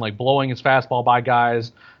no-hitter and like blowing his fastball by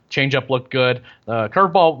guys. Changeup looked good.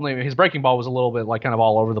 Curveball, his breaking ball was a little bit like kind of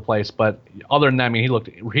all over the place, but other than that, I mean, he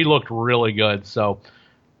looked really good. So,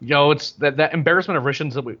 it's that embarrassment of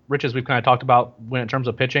riches we've kind of talked about in terms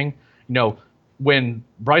of pitching. When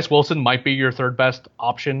Bryce Wilson might be your third best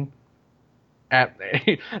option at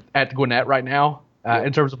Gwinnett right now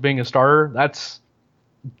in terms of being a starter,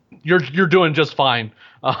 you're doing just fine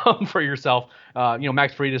for yourself.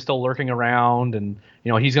 Max Fried is still lurking around, and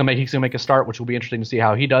he's gonna make a start, which will be interesting to see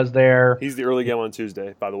how he does there. He's the early game on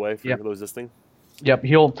Tuesday, by the way, for those listening. Yep,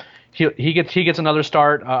 he gets another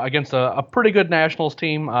start against a pretty good Nationals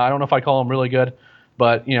team. I don't know if I call him really good,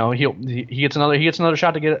 but he gets another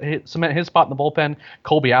shot to cement his spot in the bullpen.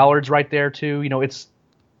 Colby Allard's right there too. These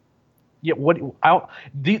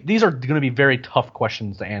are going to be very tough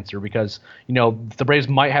questions to answer because the Braves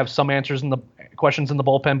might have some answers in the questions in the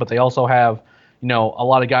bullpen, but they also have a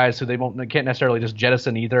lot of guys who they can't necessarily just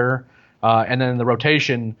jettison either. And then in the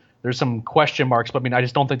rotation, there's some question marks. But I mean, I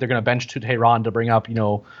just don't think they're going to bench Teheran to bring up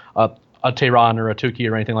a Teheran or a Tuki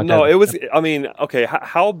or anything like that. No, it was. I mean, okay,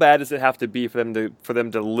 how bad does it have to be for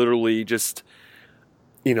them to literally just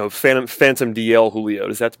phantom DL Julio?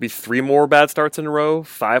 Does that have to be 3 more bad starts in a row?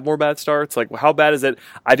 5 more bad starts? Like, how bad is it?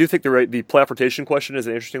 I do think the playoff rotation question is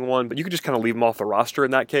an interesting one, but you could just kind of leave him off the roster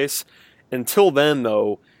in that case. Until then,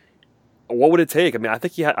 though, what would it take? I mean, I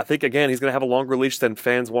think again he's going to have a longer leash than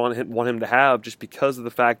fans want him to have, just because of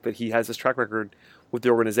the fact that he has this track record with the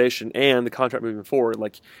organization and the contract moving forward.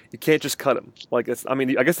 Like, you can't just cut him. Like,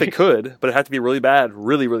 I guess they could, but it had to be really bad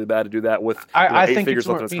to do that with 8 figures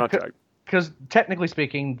left in his contract. Because technically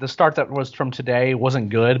speaking, the start that was from today wasn't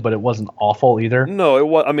good, but it wasn't awful either. No, it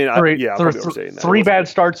was. I mean, three bad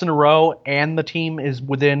starts in a row, and the team is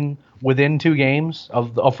within 2 games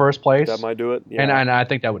of first place. That might do it. Yeah. And I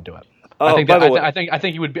think that would do it. Oh, I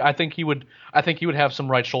think he would have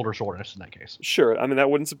some right shoulder soreness in that case. Sure. I mean,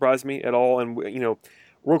 that wouldn't surprise me at all. And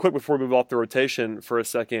real quick before we move off the rotation for a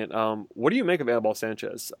second, what do you make of Anibal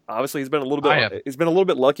Sanchez? Obviously, he's been a little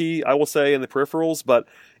bit lucky, I will say, in the peripherals, but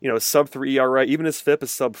sub-3 ERA, even his FIP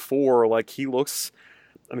is sub-4. Like, he looks.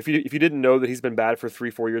 I mean, if you didn't know that he's been bad for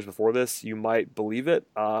 3-4 years before this, you might believe it,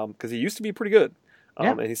 because he used to be pretty good.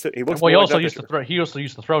 Yeah. And he looks. Well, he also used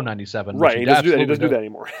to throw 97. Right, he doesn't do that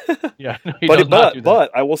anymore. Yeah,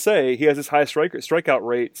 but I will say he has his highest strikeout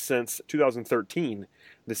rate since 2013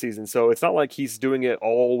 this season. So it's not like he's doing it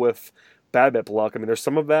all with BABIP luck. I mean, there's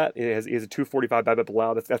some of that. He has a 245 BABIP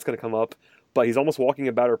allowed. That's going to come up, but he's almost walking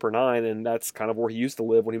a batter per 9, and that's kind of where he used to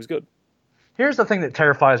live when he was good. Here's the thing that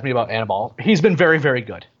terrifies me about Anibal. He's been very, very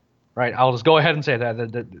good. Right, I'll just go ahead and say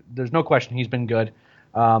that there's no question he's been good.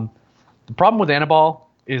 The problem with Anibal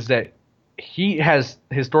is that he has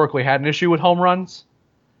historically had an issue with home runs,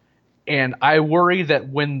 and I worry that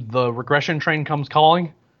when the regression train comes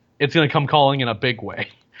calling, it's going to come calling in a big way.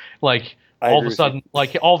 Like all of a sudden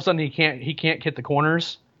he can't hit the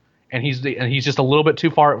corners, and he's just a little bit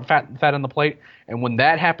too fat on the plate. And when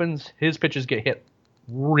that happens, his pitches get hit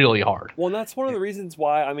really hard. Well, and that's one of the reasons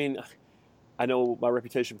why. I mean, I know my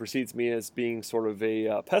reputation precedes me as being sort of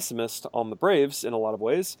a pessimist on the Braves in a lot of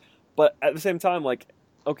ways. But at the same time, like,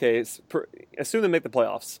 okay, assume they make the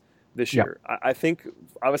playoffs this year. Yep. I think,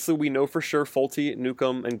 obviously, we know for sure Fulte,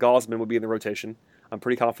 Newcomb, and Gausman would be in the rotation. I'm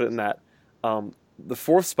pretty confident in that. The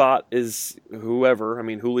 4th spot is whoever. I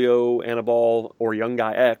mean, Julio, Anibal, or young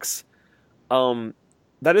guy X. That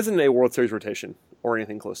isn't a World Series rotation or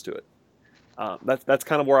anything close to it. That's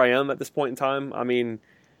kind of where I am at this point in time. I mean,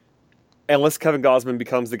 unless Kevin Gausman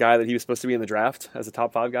becomes the guy that he was supposed to be in the draft as a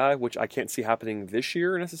top 5 guy, which I can't see happening this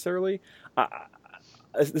year necessarily.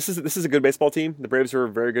 This is a good baseball team. The Braves are a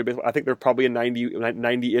very good baseball. I think they're probably a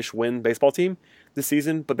 90-ish win baseball team this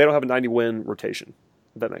season, but they don't have a 90-win rotation.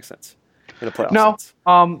 If that makes sense in a playoff sense.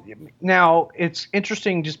 Now it's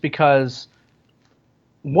interesting just because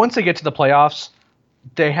once they get to the playoffs,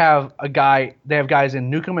 they have guys in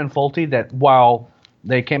Newcomb and Fulte that, while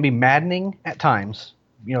they can be maddening at times,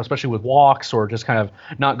 especially with walks or just kind of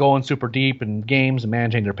not going super deep in games and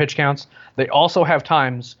managing their pitch counts, they also have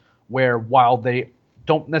times where, while they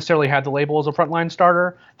don't necessarily have the label as a frontline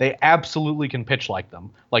starter, they absolutely can pitch like them.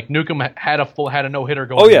 Like Newcomb had a no-hitter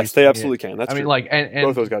going. Oh yes, they absolutely can. That's true. And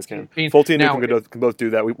both those guys can. Fulte and Newcomb can both do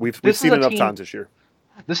that. We've seen it enough times this year.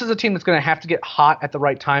 This is a team that's going to have to get hot at the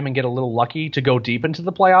right time and get a little lucky to go deep into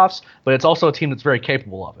the playoffs, but it's also a team that's very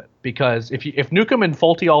capable of it. Because if Newcomb and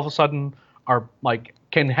Fulte all of a sudden are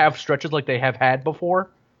can have stretches like they have had before,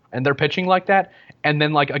 and they're pitching like that, and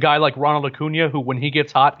then a guy like Ronald Acuna, who when he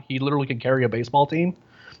gets hot, he literally can carry a baseball team.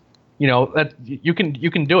 That you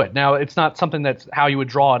can do it. Now, it's not something that's how you would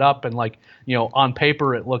draw it up, and on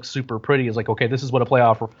paper it looks super pretty. It's okay, this is what a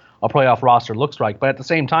playoff roster looks like. But at the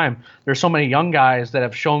same time, there's so many young guys that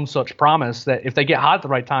have shown such promise that if they get hot at the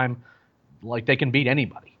right time, they can beat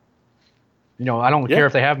anybody. I don't care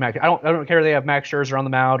if they have Max. I don't care if they have Max Scherzer on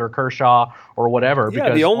the mound or Kershaw or whatever. Yeah,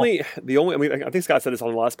 because the only. I mean, I think Scott said this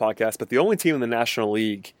on the last podcast, but the only team in the National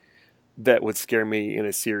League that would scare me in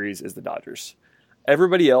a series is the Dodgers.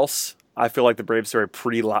 Everybody else, I feel like the Braves are a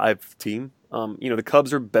pretty live team. The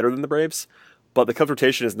Cubs are better than the Braves, but the Cubs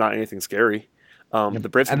rotation is not anything scary. The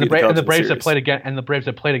Braves have played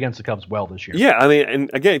against the Cubs well this year. Yeah, I mean,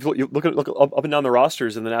 and again, if you look up and down the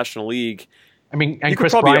rosters in the National League. I mean, and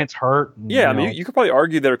Chris Bryant's hurt. You could probably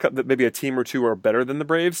argue that maybe a team or two are better than the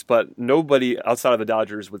Braves, but nobody outside of the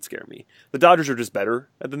Dodgers would scare me. The Dodgers are just better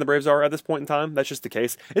than the Braves are at this point in time. That's just the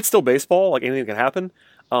case. It's still baseball, anything can happen.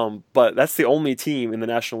 But that's the only team in the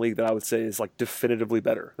National League that I would say is definitively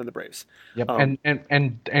better than the Braves. Yep.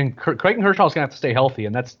 And Clayton Kershaw's gonna have to stay healthy,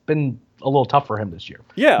 and that's been a little tough for him this year.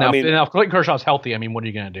 Yeah, now if Clayton Kershaw's healthy, what are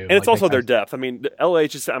you gonna do? And it's also their depth. LA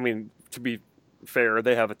just, to be fair,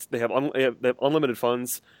 they have unlimited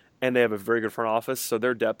funds, and they have a very good front office, so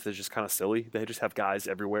their depth is just kind of silly. They just have guys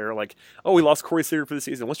everywhere. We lost Corey Seager for the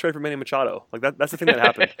season. Let's trade for Manny Machado. That's the thing that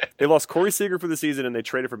happened. They lost Corey Seager for the season, and they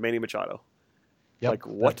traded for Manny Machado. Yep.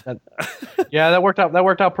 What? That worked out. That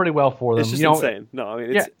worked out pretty well for them. It's just insane. No,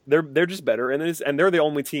 they're just better, and they're the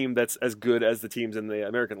only team that's as good as the teams in the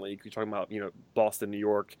American League. You're talking about Boston, New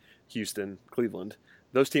York, Houston, Cleveland.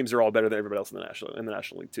 Those teams are all better than everybody else in the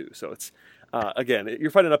National League too. So it's again,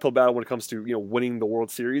 you're fighting an uphill battle when it comes to winning the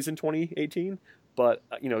World Series in 2018. But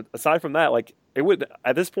aside from that, it would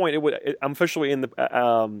at this point I'm officially in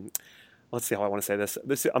the. Let's see how I want to say this.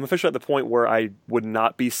 I'm officially at the point where I would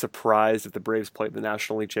not be surprised if the Braves played the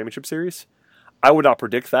National League Championship Series. I would not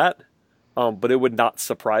predict that, but it would not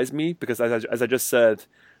surprise me because, as I just said,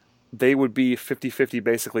 they would be 50-50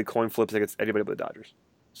 basically coin flips against anybody but the Dodgers.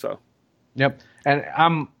 So, yep. And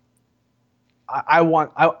I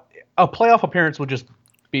want a playoff appearance would just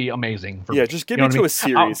be amazing for me. Just give me to a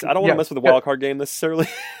series. I don't want to mess with the wild card game necessarily.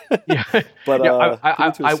 But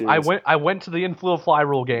I went to the in-field fly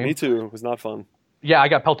rule game. Me too. It was not fun. Yeah, I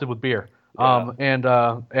got pelted with beer. Yeah. And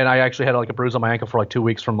I actually had a bruise on my ankle for 2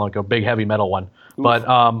 weeks from a big heavy metal one. Oof.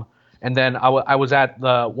 But and then I was at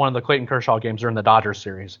one of the Clayton Kershaw games during the Dodgers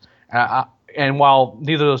series. And while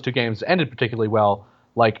neither of those two games ended particularly well,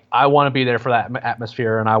 I want to be there for that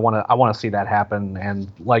atmosphere, and I want to see that happen. And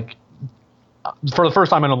for the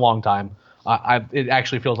first time in a long time, it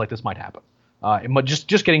actually feels like this might happen.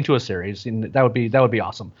 Just getting to a series, and that would be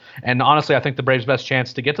awesome. And honestly, I think the Braves' best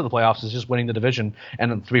chance to get to the playoffs is just winning the division.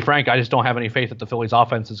 And to be frank, I just don't have any faith that the Phillies'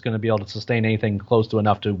 offense is going to be able to sustain anything close to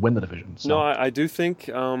enough to win the division. So. No, I do think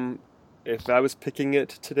if I was picking it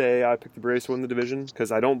today, I'd pick the Braves to win the division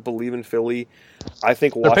because I don't believe in Philly. I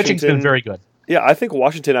think their pitching's been very good. Yeah, I think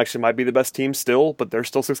Washington actually might be the best team still, but they're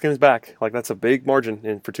still 6 games back. That's a big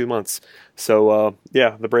margin for 2 months. So,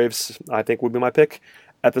 the Braves, I think, would be my pick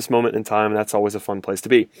at this moment in time, and that's always a fun place to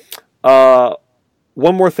be.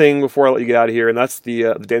 One more thing before I let you get out of here, and that's the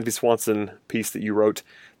Dansby Swanson piece that you wrote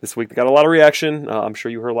this week. That got a lot of reaction. I'm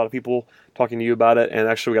sure you heard a lot of people talking to you about it, and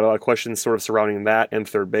actually we got a lot of questions sort of surrounding that and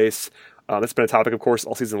third base. That's been a topic, of course,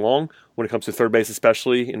 all season long when it comes to third base,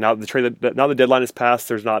 especially. And now the deadline is passed,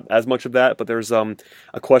 there's not as much of that. But there's a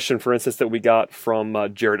question, for instance, that we got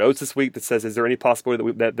from Jared Oates this week that says, "Is there any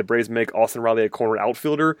possibility that the Braves make Austin Riley a corner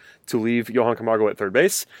outfielder to leave Johan Camargo at third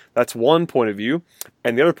base?" That's one point of view,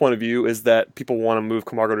 and the other point of view is that people want to move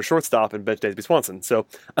Camargo to shortstop and bench Dansby Swanson. So,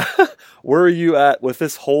 where are you at with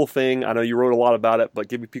this whole thing? I know you wrote a lot about it, but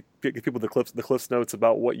give people the Cliffs notes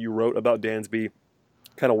about what you wrote about Dansby,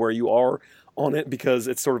 kind of where you are on it, because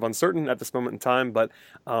it's sort of uncertain at this moment in time. But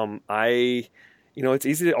it's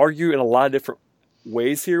easy to argue in a lot of different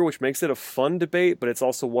ways here, which makes it a fun debate, but it's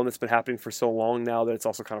also one that's been happening for so long now that it's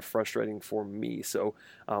also kind of frustrating for me. So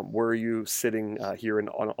where are you sitting here on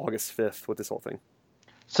August 5th with this whole thing?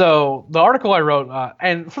 So the article I wrote,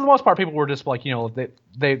 and for the most part, people were just like,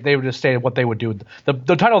 they were just stated what they would do.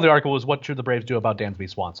 The title of the article was "What Should the Braves Do About Dansby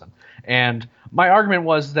Swanson?" And my argument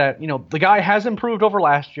was that the guy has improved over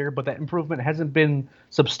last year, but that improvement hasn't been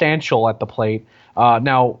substantial at the plate.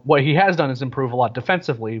 Now, what he has done is improve a lot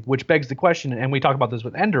defensively, which begs the question, and we talk about this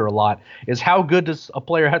with Ender a lot, is how good does a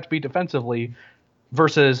player have to be defensively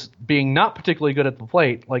versus being not particularly good at the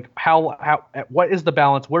plate? Like what is the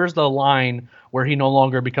balance? Where's the line where he no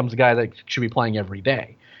longer becomes a guy that should be playing every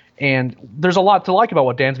day? And there's a lot to like about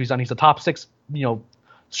what Dansby's done. He's a top 6,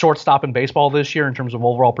 shortstop in baseball this year in terms of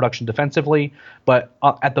overall production defensively. But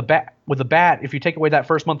with the bat, if you take away that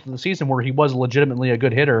first month of the season where he was legitimately a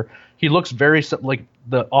good hitter, he looks very like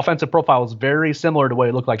the offensive profile is very similar to what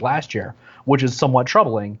it looked like last year, which is somewhat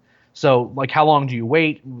troubling. So, how long do you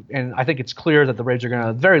wait? And I think it's clear that the Braves are going to,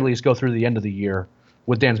 at the very least, go through the end of the year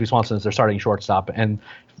with Dansby Swanson as their starting shortstop. And,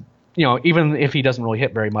 even if he doesn't really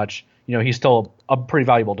hit very much, he's still a pretty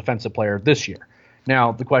valuable defensive player this year.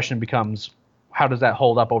 Now, the question becomes, how does that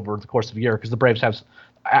hold up over the course of a year? Because the Braves have,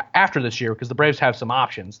 after this year, because the Braves have some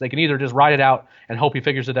options. They can either just ride it out and hope he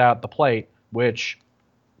figures it out at the plate, which,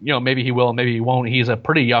 maybe he will, maybe he won't. He's a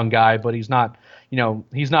pretty young guy, but he's not,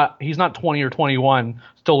 he's not 20 or 21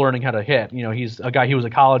 still learning how to hit. He's a guy, he was a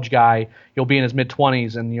college guy. He'll be in his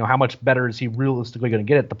mid-20s, and, how much better is he realistically going to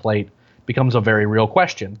get at the plate becomes a very real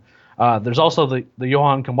question. There's also the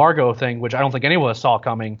Johan Camargo thing, which I don't think any of us saw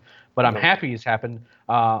coming, but I'm happy it's happened.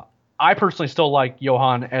 I personally still like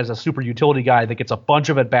Johan as a super utility guy that gets a bunch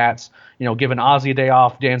of at-bats, giving Ozzie a day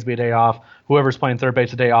off, Dansby a day off, whoever's playing third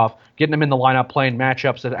base a day off, getting him in the lineup, playing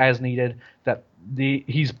matchups as needed.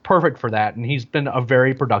 He's perfect for that, and he's been a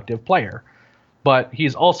very productive player. But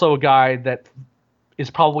he's also a guy that is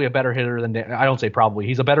probably a better hitter than I don't say probably.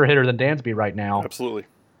 He's a better hitter than Dansby right now. Absolutely.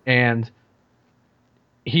 And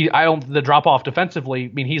the drop off defensively. I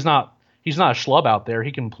mean, he's not a schlub out there.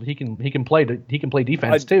 He can play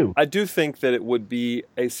defense too. I do think that it would be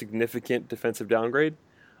a significant defensive downgrade.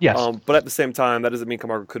 Yes. But at the same time, that doesn't mean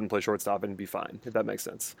Camargo couldn't play shortstop and be fine, if that makes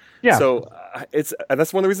sense. Yeah. So and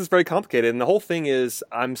that's one of the reasons it's very complicated. And the whole thing is,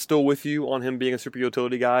 I'm still with you on him being a super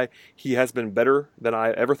utility guy. He has been better than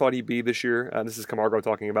I ever thought he'd be this year. This is Camargo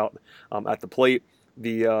talking about at the plate.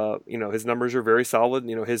 His numbers are very solid.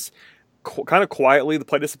 His kind of quietly, the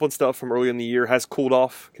play discipline stuff from early in the year has cooled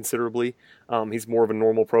off considerably. He's more of a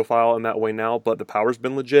normal profile in that way now, but the power's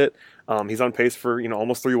been legit. He's on pace for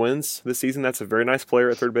almost 3 wins this season. That's a very nice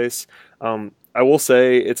player at third base. I will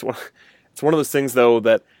say it's one of those things though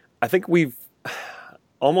that I think we've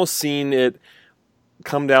almost seen it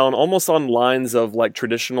come down almost on lines of like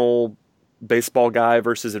traditional baseball guy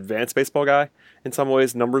versus advanced baseball guy in some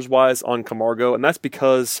ways, numbers wise, on Camargo, and that's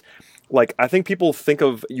because, I think people think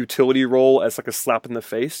of utility role as like a slap in the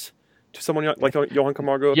face to someone like Johan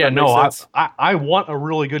Camargo. Yeah, no, I want a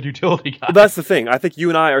really good utility guy. But that's the thing. I think you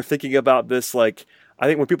and I are thinking about this I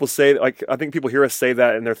think when people say, I think people hear us say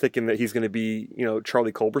that and they're thinking that he's going to be,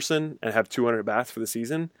 Charlie Culberson and have 200 bats for the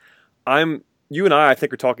season. You and I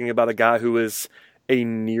think, are talking about a guy who is a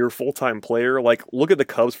near full-time player. Look at the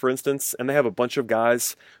Cubs, for instance, and they have a bunch of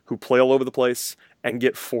guys who play all over the place and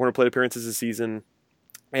get 400 plate appearances a season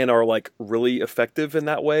and are really effective in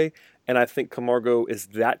that way. And I think Camargo is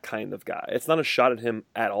that kind of guy. It's not a shot at him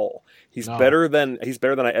at all. He's better than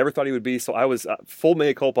I ever thought he would be. So I was full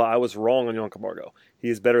mea culpa. I was wrong on Johan Camargo. He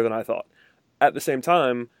is better than I thought. At the same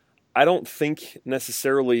time, I don't think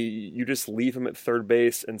necessarily you just leave him at third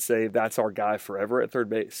base and say that's our guy forever at third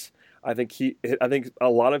base. I think a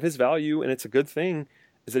lot of his value, and it's a good thing,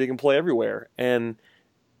 is that he can play everywhere. And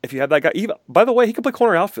if you have that guy, by the way, he can play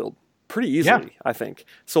corner outfield pretty easily, I think.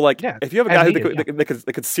 So, if you have a guy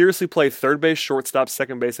that could seriously play third base, shortstop,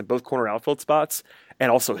 second base, and both corner outfield spots,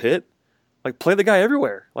 and also hit, play the guy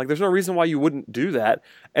everywhere. There's no reason why you wouldn't do that.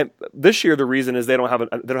 And this year, the reason is they don't have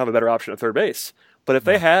a better option at third base. But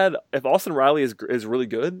if Austin Riley is really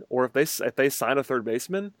good, or if they sign a third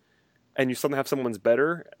baseman, and you suddenly have someone's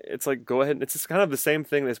better, it's like, go ahead. It's just kind of the same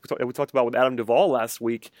thing as we talked about with Adam Duvall last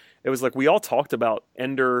week. It was like we all talked about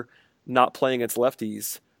Ender not playing against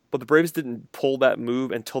lefties, but the Braves didn't pull that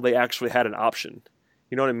move until they actually had an option.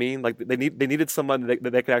 You know what I mean? Like they needed someone that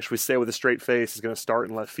they could actually say with a straight face is going to start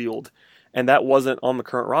in left field, and that wasn't on the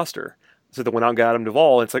current roster. So they went out and got Adam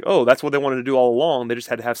Duvall, and it's like, oh, that's what they wanted to do all along. They just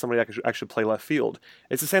had to have somebody that could actually play left field.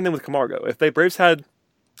 It's the same thing with Camargo. If the Braves had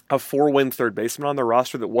a 4-win third baseman on their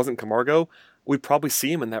roster that wasn't Camargo, we'd probably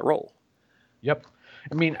see him in that role. Yep.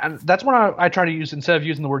 I mean, and that's what I try to use instead of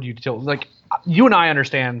using the word utility. Like, you and I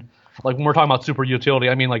understand, like, when we're talking about super utility,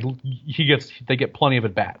 I mean, like, they get plenty of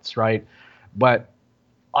at-bats, right? But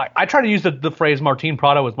I try to use the phrase Martin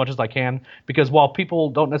Prado as much as I can, because while people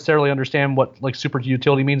don't necessarily understand what like super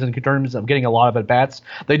utility means in terms of getting a lot of at-bats,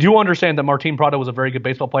 they do understand that Martin Prado was a very good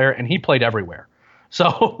baseball player, and he played everywhere.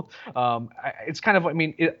 So it's kind of, I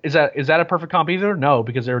mean, is that a perfect comp either? No,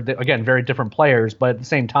 because they're, again, very different players. But at the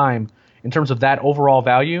same time, in terms of that overall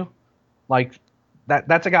value, like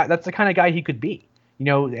that's the kind of guy he could be,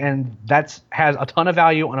 and has a ton of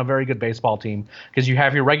value on a very good baseball team, because you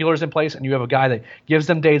have your regulars in place and you have a guy that gives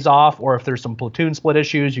them days off, or if there's some platoon split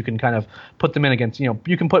issues, you can kind of put them in against,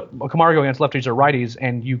 you can put Camargo against lefties or righties,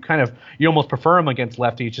 and you almost prefer him against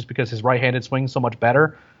lefties just because his right-handed swings so much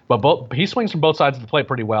better. But he swings from both sides of the plate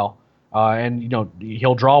pretty well, and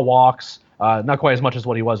he'll draw walks, not quite as much as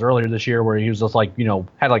what he was earlier this year, where he was just like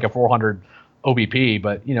had like a 400 OBP.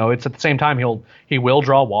 But it's at the same time he will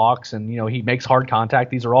draw walks, and he makes hard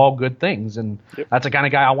contact. These are all good things, and that's the kind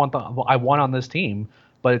of guy I want on this team.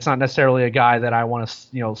 But it's not necessarily a guy that I want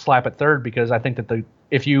to slap at third, because I think that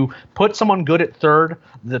if you put someone good at third,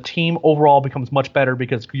 the team overall becomes much better,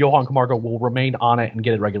 because Johan Camargo will remain on it and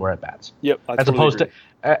get regular at bats. Yep, I totally agree.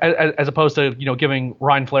 As opposed to giving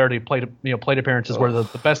Ryan Flaherty plate appearances where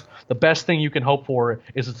the best thing you can hope for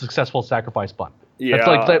is a successful sacrifice bunt. Yeah. That's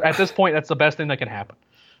like, at this point, that's the best thing that can happen.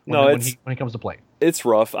 When he comes to play, it's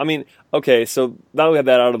rough. I mean, okay, so now we have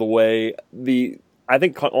that out of the way. I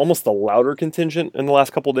think almost the louder contingent in the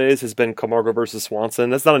last couple of days has been Camargo versus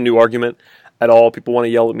Swanson. That's not a new argument at all. People want to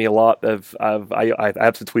yell at me a lot. I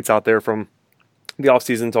have some tweets out there from the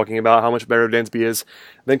offseason talking about how much better Dansby is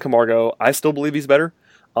than Camargo. I still believe he's better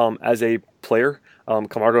as a player.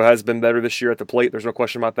 Camargo has been better this year at the plate. There's no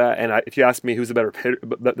question about that. And if you ask me who's the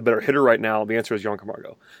better hitter right now, the answer is Johan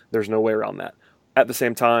Camargo. There's no way around that. At the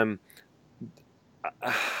same time,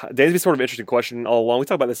 Dansby's sort of an interesting question all along. We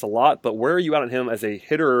talk about this a lot, but where are you at on him as a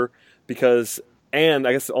hitter? And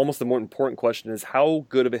I guess almost the more important question is, how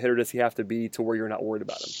good of a hitter does he have to be to where you're not worried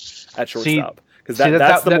about him at shortstop? Because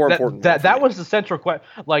that's the more important. That was the central question.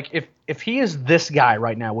 Like, if he is this guy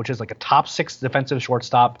right now, which is like a top 6 defensive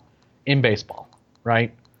shortstop in baseball,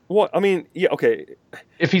 right? Well, I mean, yeah, okay.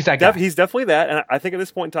 If he's that guy, he's definitely that, and I think at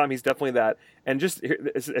this point in time, he's definitely that. And just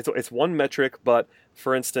it's one metric, but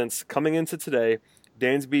for instance, coming into today,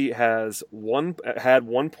 Dansby had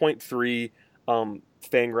 1.3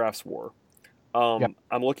 Fangraphs WAR. Yep.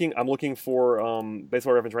 I'm looking for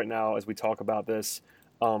Baseball Reference right now as we talk about this,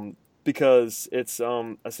 because it's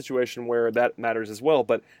a situation where that matters as well.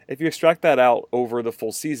 But if you extract that out over the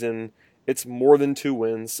full season, it's more than 2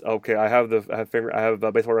 wins. Okay, I have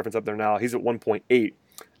Baseball Reference up there now. He's at 1.8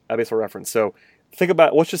 at Baseball Reference. So think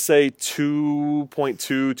about, let's just say 2.2,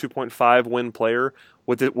 2.5 win player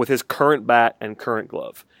with his current bat and current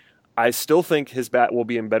glove. I still think his bat will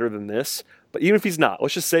be in better than this. But even if he's not,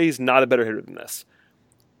 let's just say he's not a better hitter than this.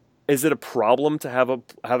 Is it a problem to have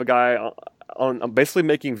a guy on basically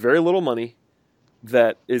making very little money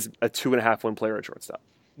that is a 2.5 win player at shortstop?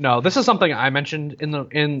 No, this is something I mentioned in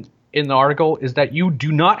the article, is that you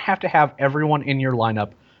do not have to have everyone in your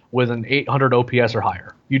lineup with an 800 OPS or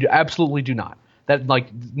higher. You absolutely do not. That, like,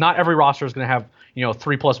 not every roster is going to have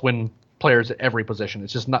 3+ win players at every position.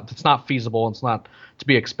 It's not feasible, and it's not to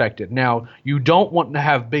be expected. Now, you don't want to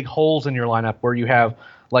have big holes in your lineup where you have,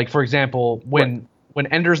 like, for example, when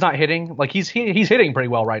Ender's not hitting, like he's hitting pretty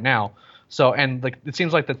well right now. So, and like it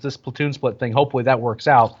seems like that this platoon split thing, hopefully that works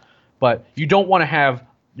out. But you don't want to have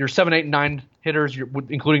your 7, 8, and 9 hitters,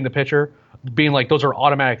 including the pitcher, being like those are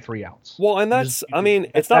automatic 3 outs. Well, and it's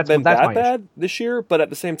not been that bad this year, but at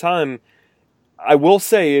the same time, I will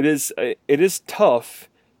say it is tough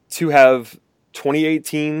to have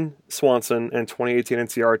 2018 Swanson and 2018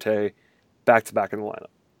 Inciarte back-to-back in the lineup.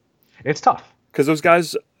 It's tough. Because those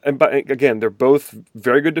guys, again, they're both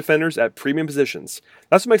very good defenders at premium positions.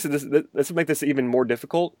 That's what makes this even more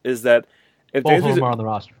difficult, is that if both of them are on the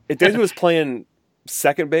roster. If Dansby was playing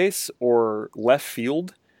second base or left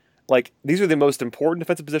field, like, these are the most important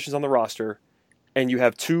defensive positions on the roster, and you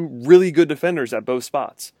have 2 really good defenders at both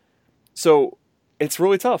spots. So it's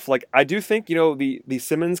really tough. Like, I do think, the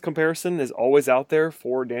Simmons comparison is always out there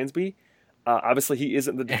for Dansby. Obviously, he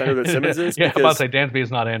isn't the defender that Simmons is. Yeah, I'm about to say Dansby is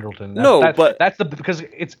not Andrelton. Because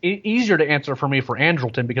it's easier to answer for me for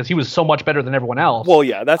Andrelton because he was so much better than everyone else. Well,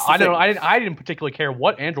 yeah, that's the thing. I didn't particularly care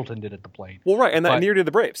what Andrelton did at the plate. Well, right, and neither did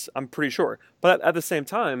the Braves, I'm pretty sure. But at the same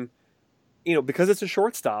time, because it's a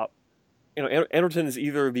shortstop, Andrelton is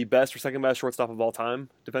either the best or second best shortstop of all time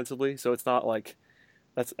defensively, so it's not like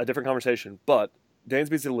that's a different conversation. But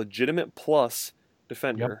Dansby's a legitimate plus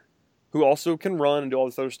defender who also can run and do all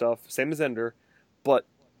this other stuff, same as Ender, but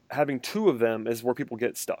having two of them is where people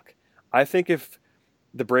get stuck. I think if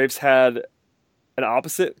the Braves had an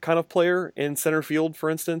opposite kind of player in center field, for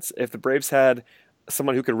instance, if the Braves had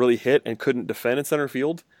someone who could really hit and couldn't defend in center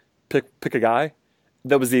field, pick a guy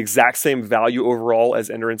that was the exact same value overall as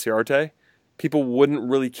Ender Inciarte, people wouldn't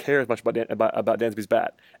really care as much about Dansby's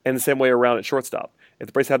bat. And the same way around at shortstop. If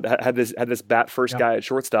the Braves had this bat first guy at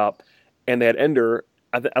shortstop, and they had Ender,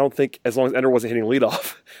 I don't think, as long as Ender wasn't hitting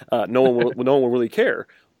leadoff, no one will really care.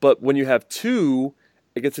 But when you have two,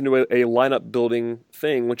 it gets into a lineup building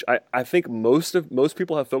thing, which I think most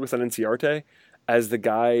people have focused on Inciarte as the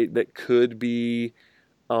guy that could be,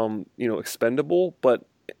 expendable. But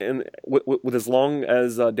with as long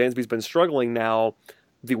as Dansby's been struggling now,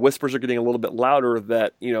 the whispers are getting a little bit louder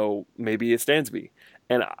that maybe it's Dansby.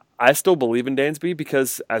 And I still believe in Dansby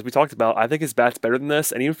because, as we talked about, I think his bat's better than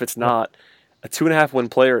this. And even if it's not, a 2.5 win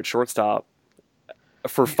player at shortstop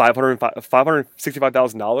for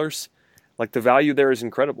 $565,000, like, the value there is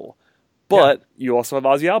incredible. But you also have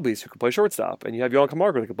Ozzie Albies who can play shortstop, and you have Yohan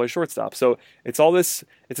Camargo that can play shortstop. So it's all this.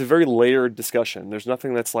 It's a very layered discussion. There's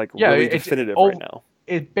nothing that's really definitive right now.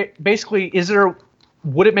 Basically, is there?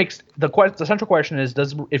 Would it make the central question is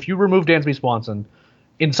if you remove Dansby Swanson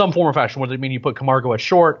in some form or fashion, whether it mean you put Camargo at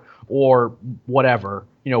short or whatever,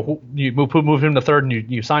 you move him to third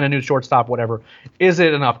and you sign a new shortstop, whatever, is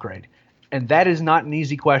it an upgrade? And that is not an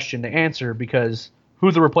easy question to answer because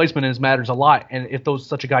who the replacement is matters a lot, and if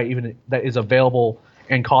such a guy even that is available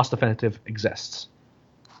and cost effective exists.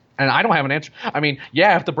 And I don't have an answer. I mean,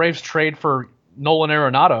 if the Braves trade for Nolan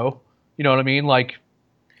Arenado, you know what I mean, like.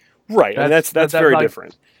 Right, and that's very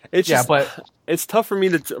different. It's it's tough for me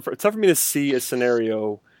to see a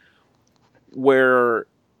scenario where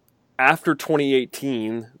after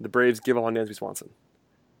 2018 the Braves give up on Dansby Swanson.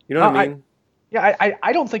 You know what I mean?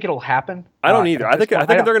 I don't think it'll happen. I don't either. I think if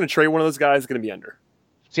they're going to trade one of those guys, it's going to be Ender.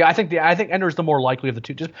 See, I think Ender is the more likely of the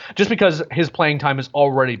two, just because his playing time is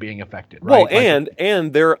already being affected. Well, right?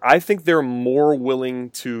 I think they're more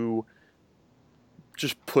willing to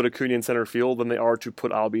just put Acuna in center field than they are to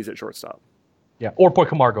put Albies at shortstop. Yeah, or put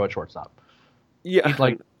Camargo at shortstop. Yeah,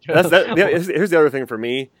 here's the other thing for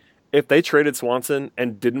me. If they traded Swanson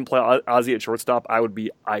and didn't play Ozzie at shortstop, I would be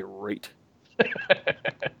irate.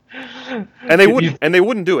 and they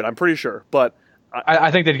wouldn't do it. I'm pretty sure, but I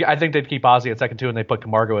think they'd keep Ozzie at second too, and they put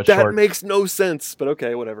Camargo at short. That makes no sense, but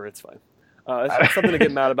okay, whatever, it's fine. It's something to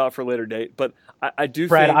get mad about for a later date. But I do,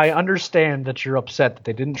 Brad, I understand that you're upset that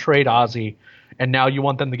they didn't trade Ozzie, and now you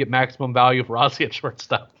want them to get maximum value for Ozzie at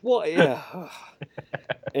shortstop. Well, yeah.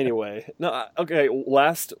 Anyway, no, okay.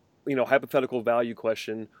 Last, hypothetical value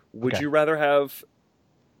question: would you rather have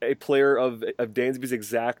a player of Dansby's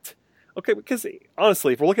exact? Okay, because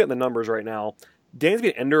honestly, if we're looking at the numbers right now, Dansby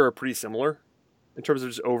and Ender are pretty similar in terms of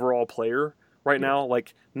just overall player right now.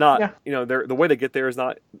 Like, not the way they get there is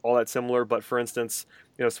not all that similar. But for instance,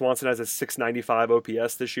 Swanson has a 695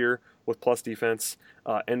 OPS this year with plus defense.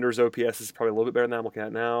 Ender's OPS is probably a little bit better than I'm looking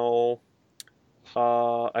at now.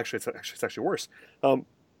 Actually, it's actually worse.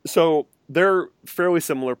 So they're fairly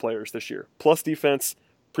similar players this year. Plus defense,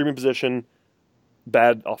 premium position,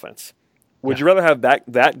 bad offense. Would you rather have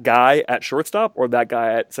that guy at shortstop or that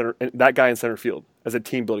guy at center? That guy in center field as a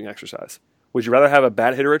team building exercise. Would you rather have a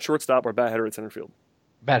bad hitter at shortstop or a bad hitter at center field?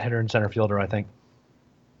 Bad hitter and center fielder, I think.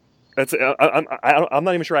 I'm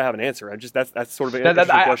not even sure I have an answer. That's sort of an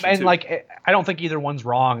interesting question and too. I don't think either one's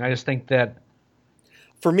wrong. I just think that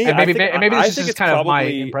for me, maybe this is kind of my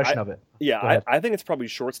impression of it. Yeah, I think it's probably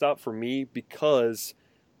shortstop for me because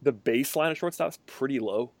the baseline of shortstop is pretty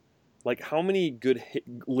low. Like, how many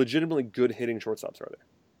legitimately good hitting shortstops are there?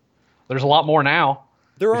 There's a lot more now.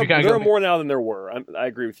 There are more now than there were. I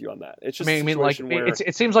agree with you on that. It's just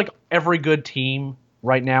it seems like every good team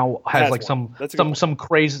right now has some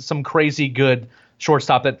crazy good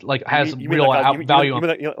shortstop that has real value. You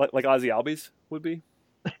mean like Ozzie Albies would be?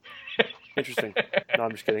 Interesting. No,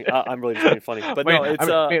 I'm just kidding. I'm really just being funny. But no, it's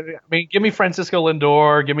I mean, give me Francisco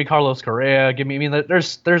Lindor, give me Carlos Correa, give me. I mean,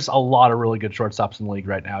 there's a lot of really good shortstops in the league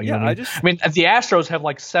right now. You know what I mean? I mean, the Astros have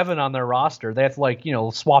like 7 on their roster. They have to like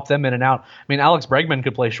swap them in and out. I mean, Alex Bregman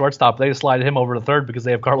could play shortstop. They just slide him over to third because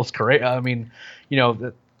they have Carlos Correa. I mean,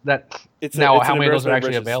 it's how many of those are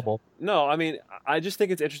actually available? No, I mean, I just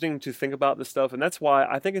think it's interesting to think about this stuff, and that's why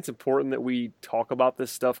I think it's important that we talk about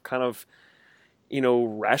this stuff kind of,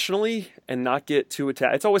 rationally and not get too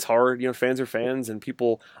attached. It's always hard, fans are fans, and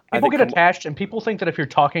people get attached, and people think that if you're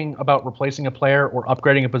talking about replacing a player or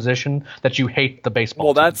upgrading a position, that you hate the baseball.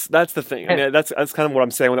 Well, team. that's the thing. I mean, that's kind of what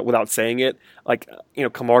I'm saying without saying it. Like,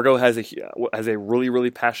 Camargo has a really,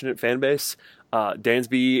 really passionate fan base.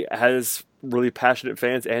 Dansby has really passionate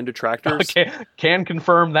fans and detractors. Okay, can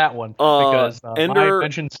confirm that one because my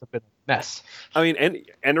mentions have been a mess. I mean, and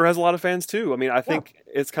Ender has a lot of fans too. I mean, I think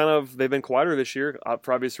it's kind of they've been quieter this year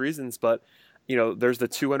for obvious reasons, but there's the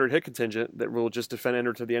 200 hit contingent that will just defend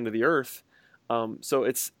Ender to the end of the earth. So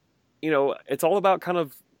it's it's all about kind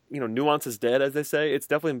of nuance is dead, as they say. It's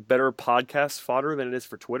definitely better podcast fodder than it is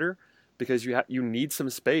for Twitter because you need some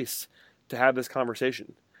space to have this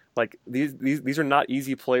conversation. Like these are not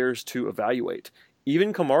easy players to evaluate.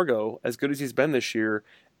 Even Camargo, as good as he's been this year,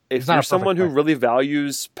 if you're someone who really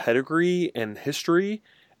values pedigree and history,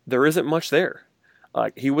 there isn't much there.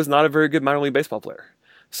 Like he was not a very good minor league baseball player.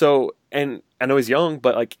 So, and I know he's young,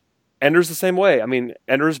 but like Ender's the same way. I mean,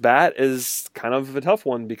 Ender's bat is kind of a tough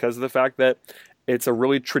one because of the fact that it's a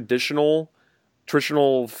really traditionally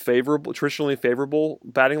favorable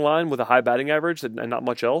batting line with a high batting average and not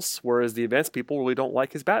much else. Whereas the advanced people really don't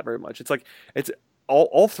like his bat very much. It's like it's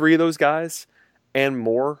all 3 of those guys and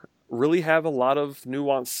more really have a lot of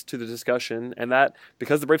nuance to the discussion, and that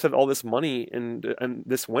because the Braves have all this money and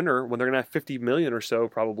this winter when they're going to have $50 million or so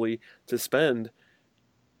probably to spend,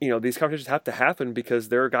 these conversations have to happen because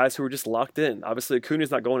there are guys who are just locked in. Obviously,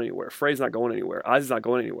 Acuna's not going anywhere, Frey's not going anywhere, Ozzy's not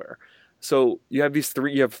going anywhere. So you have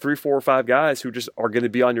 3, 4, or 5 guys who just are going to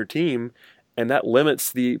be on your team, and that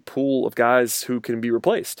limits the pool of guys who can be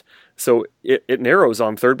replaced. So it narrows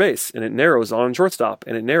on third base, and it narrows on shortstop,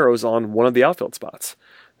 and it narrows on one of the outfield spots.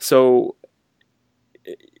 So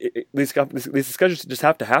these discussions just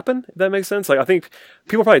have to happen, if that makes sense. Like I think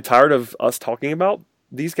people are probably tired of us talking about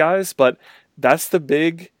these guys, but that's the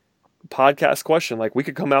big podcast question. Like we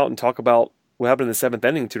could come out and talk about what happened in the 7th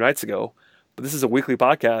inning 2 nights ago, but this is a weekly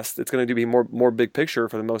podcast. It's going to be more big picture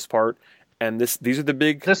for the most part, and these are the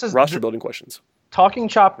big roster building questions. Talking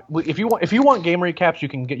Chop. If you want game recaps, you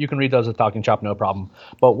can read those at Talking Chop, no problem.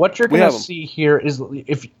 But what you're going to see here is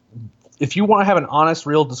if you want to have an honest,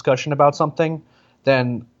 real discussion about something,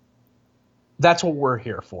 then that's what we're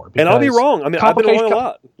here for. And I'll be wrong. I mean, I've been wrong a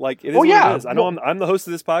lot. Like, it is what it is. I know I'm the host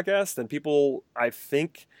of this podcast, and I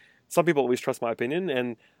think some people at least trust my opinion,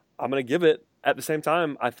 and I'm going to give it. At the same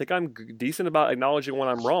time, I think I'm decent about acknowledging when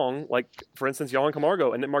I'm wrong. Like, for instance, Yohan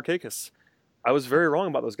Camargo and Nick Markakis. I was very wrong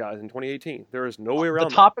about those guys in 2018. There is no way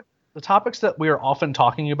around that. The topics that we are often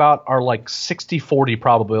talking about are like 60-40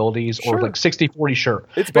 probabilities or like 60-40 sure.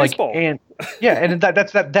 It's baseball. Like, and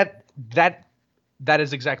that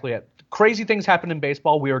is exactly it. Crazy things happen in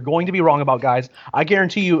baseball. We are going to be wrong about guys. I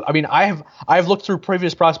guarantee you. I mean, I've looked through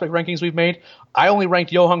previous prospect rankings we've made. I only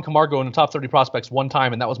ranked Yohan Camargo in the top 30 prospects one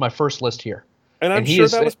time, and that was my first list here. And I'm sure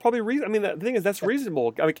that was probably reason. I mean, the thing is, that's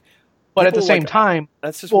reasonable. I mean, but at the same time,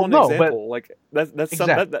 that's just one example. Like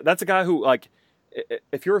that's a guy who, like,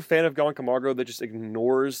 if you're a fan of Yohan Camargo that just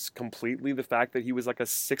ignores completely the fact that he was like a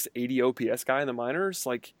 680 OPS guy in the minors,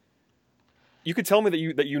 like, you could tell me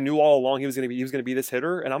that you knew all along he was going to be this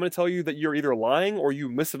hitter, and I'm going to tell you that you're either lying or you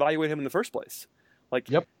misevaluate him in the first place. Like,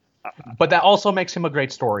 yep. But that also makes him a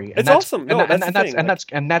great story. It's awesome. No,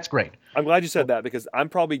 that's great. I'm glad you said that because I'm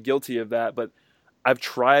probably guilty of that, but I've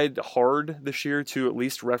tried hard this year to at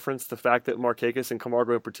least reference the fact that Markakis and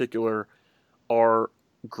Camargo in particular are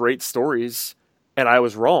great stories, and I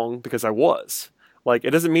was wrong because I was. Like,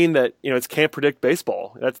 it doesn't mean that it's can't predict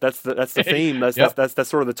baseball. That's the theme. That's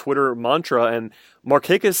sort of the Twitter mantra. And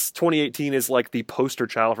Markakis 2018 is like the poster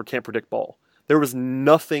child for can't predict ball. There was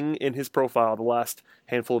nothing in his profile the last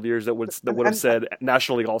handful of years that would have said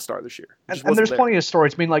National League All-Star this year. And there's plenty of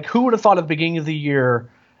stories. I mean, like, who would have thought at the beginning of the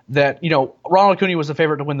year that Ronald Acuna was the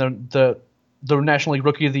favorite to win the National League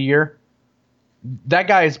Rookie of the Year? That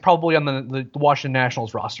guy is probably on the Washington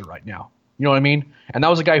Nationals roster right now. You know what I mean? And that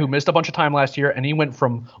was a guy who missed a bunch of time last year, and he went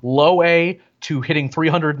from low A to hitting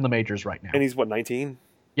 300 in the majors right now. And he's, 19?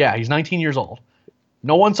 Yeah, he's 19 years old.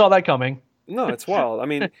 No one saw that coming. No, it's wild. I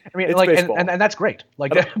mean, I mean, it's like, baseball. and that's great.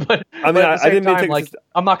 Like, but I mean, but at the I same didn't mean time, to like,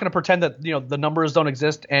 I'm not going to pretend that the numbers don't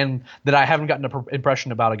exist and that I haven't gotten an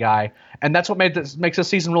impression about a guy. And that's what makes this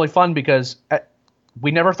season really fun because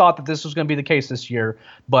we never thought that this was going to be the case this year.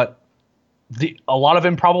 But a lot of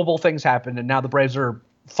improbable things happened, and now the Braves are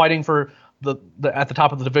fighting for the at the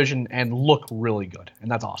top of the division and look really good,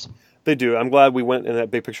 and that's awesome. They do. I'm glad we went in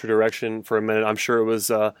that big picture direction for a minute. I'm sure it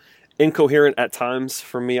was incoherent at times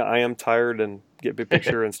for me. I am tired and get big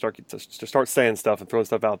picture and start saying stuff and throwing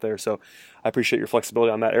stuff out there. So I appreciate your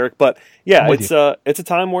flexibility on that, Eric. But yeah, it's a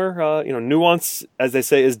time where nuance, as they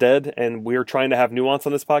say, is dead, and we're trying to have nuance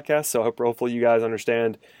on this podcast. So hopefully you guys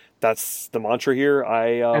understand. That's the mantra here.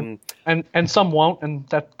 And some won't, and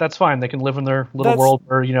that's fine. They can live in their little world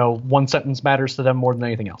where one sentence matters to them more than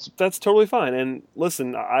anything else. That's totally fine. And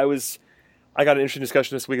listen, I got an interesting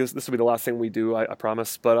discussion this week. This will be the last thing we do, I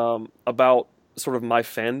promise. But about sort of my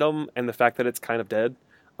fandom and the fact that it's kind of dead.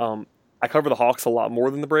 I cover the Hawks a lot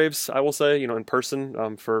more than the Braves, I will say, in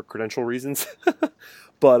person for credential reasons.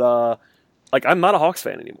 But I'm not a Hawks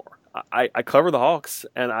fan anymore. I cover the Hawks,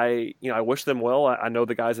 and I wish them well. I know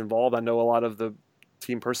the guys involved. I know a lot of the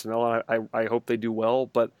team personnel, and I hope they do well.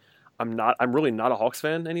 But I'm really not a Hawks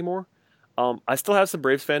fan anymore. I still have some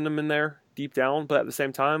Braves fandom in there deep down, but at the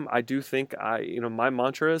same time, I do think my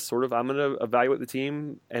mantra is sort of I'm going to evaluate the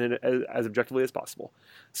team and as objectively as possible.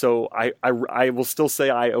 So I will still say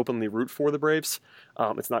I openly root for the Braves.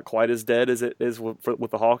 It's not quite as dead as it is with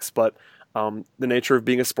the Hawks, but the nature of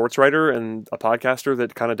being a sports writer and a podcaster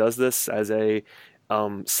that kind of does this as a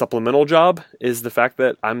supplemental job is the fact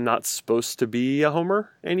that I'm not supposed to be a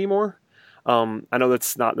homer anymore. I know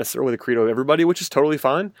that's not necessarily the credo of everybody, which is totally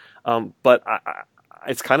fine. But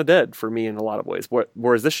it's kind of dead for me in a lot of ways.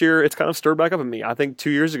 Whereas this year, it's kind of stirred back up in me. I think 2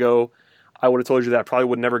 years ago, I would have told you that I probably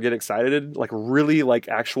would never get excited, really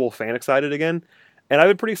actual fan excited again. And I've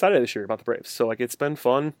been pretty excited this year about the Braves. So it's been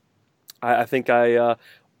fun. I think I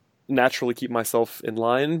naturally keep myself in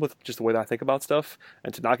line with just the way that I think about stuff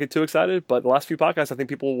and to not get too excited. But the last few podcasts, I think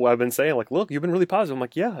people have been saying look, you've been really positive. I'm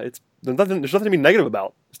like, yeah, there's nothing to be negative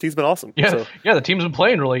about. This team's been awesome. Yeah. The team's been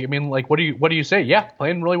playing really. I mean, what do you say? Yeah,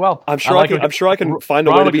 playing really well. I'm sure I can find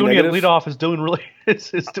a way to be negative. Leadoff is doing really,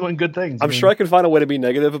 it's doing good things. I'm sure I can find a way to be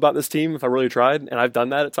negative about this team if I really tried, and I've done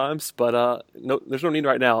that at times. But no, there's no need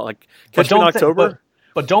right now. Catch me in October.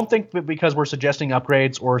 But don't think that because we're suggesting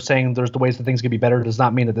upgrades or saying there's the ways that things could be better does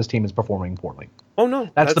not mean that this team is performing poorly. Oh no,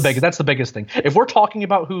 that's the biggest thing. If we're talking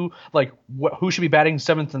about who should be batting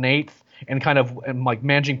 7th and 8th and kind of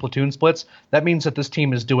managing platoon splits, that means that this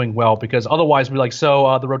team is doing well, because otherwise we're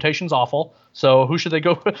the rotation's awful. So who should they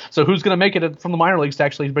go? So who's going to make it from the minor leagues to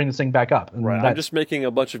actually bring this thing back up? And right. I'm just making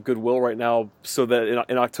a bunch of goodwill right now, so that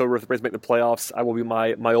in October, if the Braves make the playoffs, I will be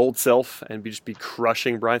my old self and be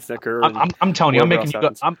crushing Brian Snecker. I'm telling you,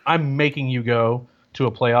 I'm making you go to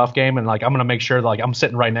a playoff game, and I'm going to make sure that I'm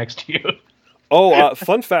sitting right next to you.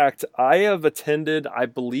 Fun fact: I have attended, I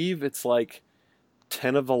believe it's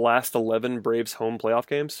 10 of the last 11 Braves home playoff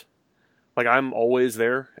games. I'm always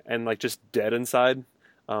there and just dead inside.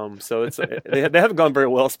 So it's they haven't gone very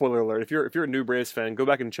well. Spoiler alert! If you're a new Braves fan, go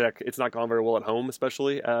back and check. It's not gone very well at home,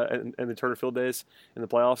 especially in the Turner Field days in the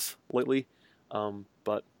playoffs lately.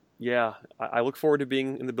 But yeah, I look forward to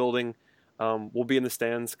being in the building. We'll be in the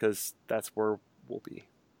stands because that's where we'll be.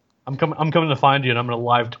 I'm coming to find you, and I'm going to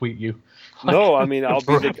live tweet you. No, I mean, I'll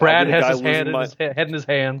be Brad has his head in his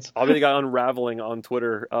hands. I'll be the guy unraveling on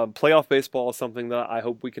Twitter. Playoff baseball is something that I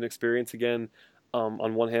hope we can experience again.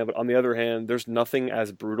 On one hand, but on the other hand, there's nothing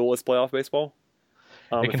as brutal as playoff baseball.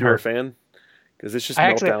 If you're a fan, because it's just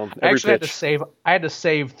meltdown every pitch. I had to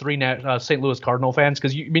save 3 St. Louis Cardinal fans,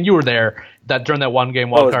 because you were there during that one game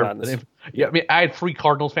wild card. Yeah, I mean, I had 3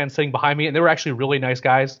 Cardinals fans sitting behind me, and they were actually really nice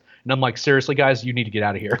guys. And I'm like, seriously, guys, you need to get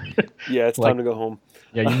out of here. Yeah, it's time to go home.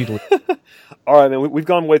 Yeah, you need to leave. All right, man, we've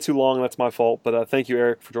gone way too long. That's my fault. But thank you,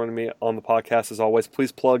 Eric, for joining me on the podcast as always.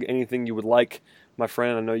 Please plug anything you would like, my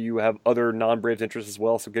friend. I know you have other non-Braves interests as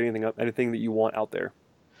well, so get anything that you want out there.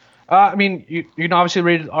 I mean, you can obviously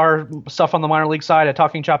read our stuff on the minor league side at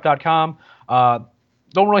talkingchop.com.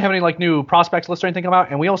 Don't really have any new prospects list or anything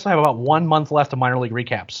about, and we also have about 1 month left of minor league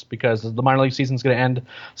recaps because the minor league season's going to end.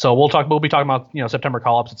 So we'll be talking about September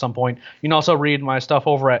call-ups at some point. You can also read my stuff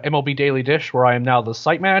over at MLB Daily Dish, where I am now the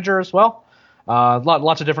site manager as well.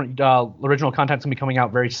 Lots of different original content's going to be coming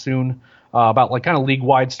out very soon about kind of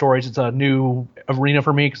league-wide stories. It's a new arena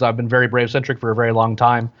for me because I've been very Brave-centric for a very long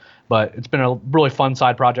time. But it's been a really fun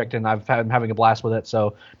side project, and I'm having a blast with it.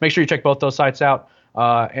 So make sure you check both those sites out.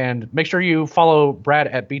 And make sure you follow Brad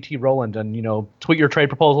at BT Rowland and, tweet your trade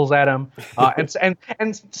proposals at him,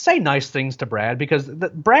 and say nice things to Brad, because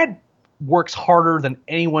Brad works harder than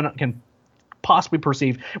anyone can possibly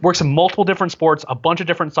perceive. Works in multiple different sports, a bunch of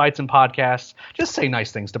different sites and podcasts. Just say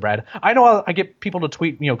nice things to Brad. I know I get people to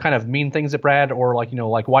tweet, kind of mean things at Brad, or like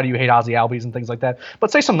why do you hate Ozzy Albies and things like that.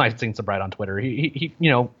 But say some nice things to Brad on Twitter. He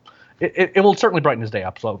it will certainly brighten his day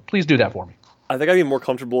up. So please do that for me. I think I'd be more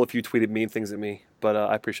comfortable if you tweeted mean things at me, but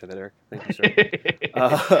I appreciate that, Eric. Thank you, sir.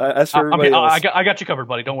 As for everybody else, I got you covered,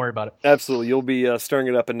 buddy. Don't worry about it. Absolutely. You'll be stirring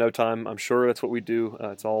it up in no time. I'm sure that's what we do.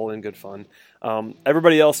 It's all in good fun.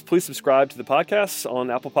 Everybody else, please subscribe to the podcast on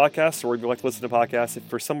Apple Podcasts, or if you like to listen to podcasts. If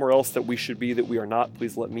there's somewhere else that we should be that we are not,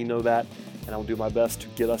 please let me know that, and I will do my best to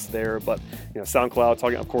get us there. But SoundCloud,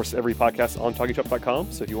 Talking, of course, every podcast on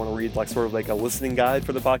TalkingChop.com. So if you want to read sort of a listening guide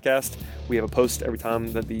for the podcast, we have a post every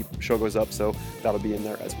time that the show goes up, so that'll be in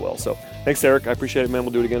there as well. So thanks, Eric. I appreciate it, man.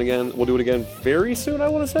 We'll do it again. We'll do it again very soon, I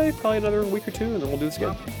want to say. Probably another week or two, and then we'll do this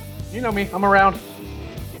again. You know me. I'm around.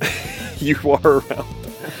 You are around.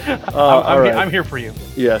 All right. I'm here for you.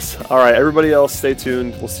 Yes. All right. Everybody else, stay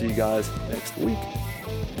tuned. We'll see you guys next week.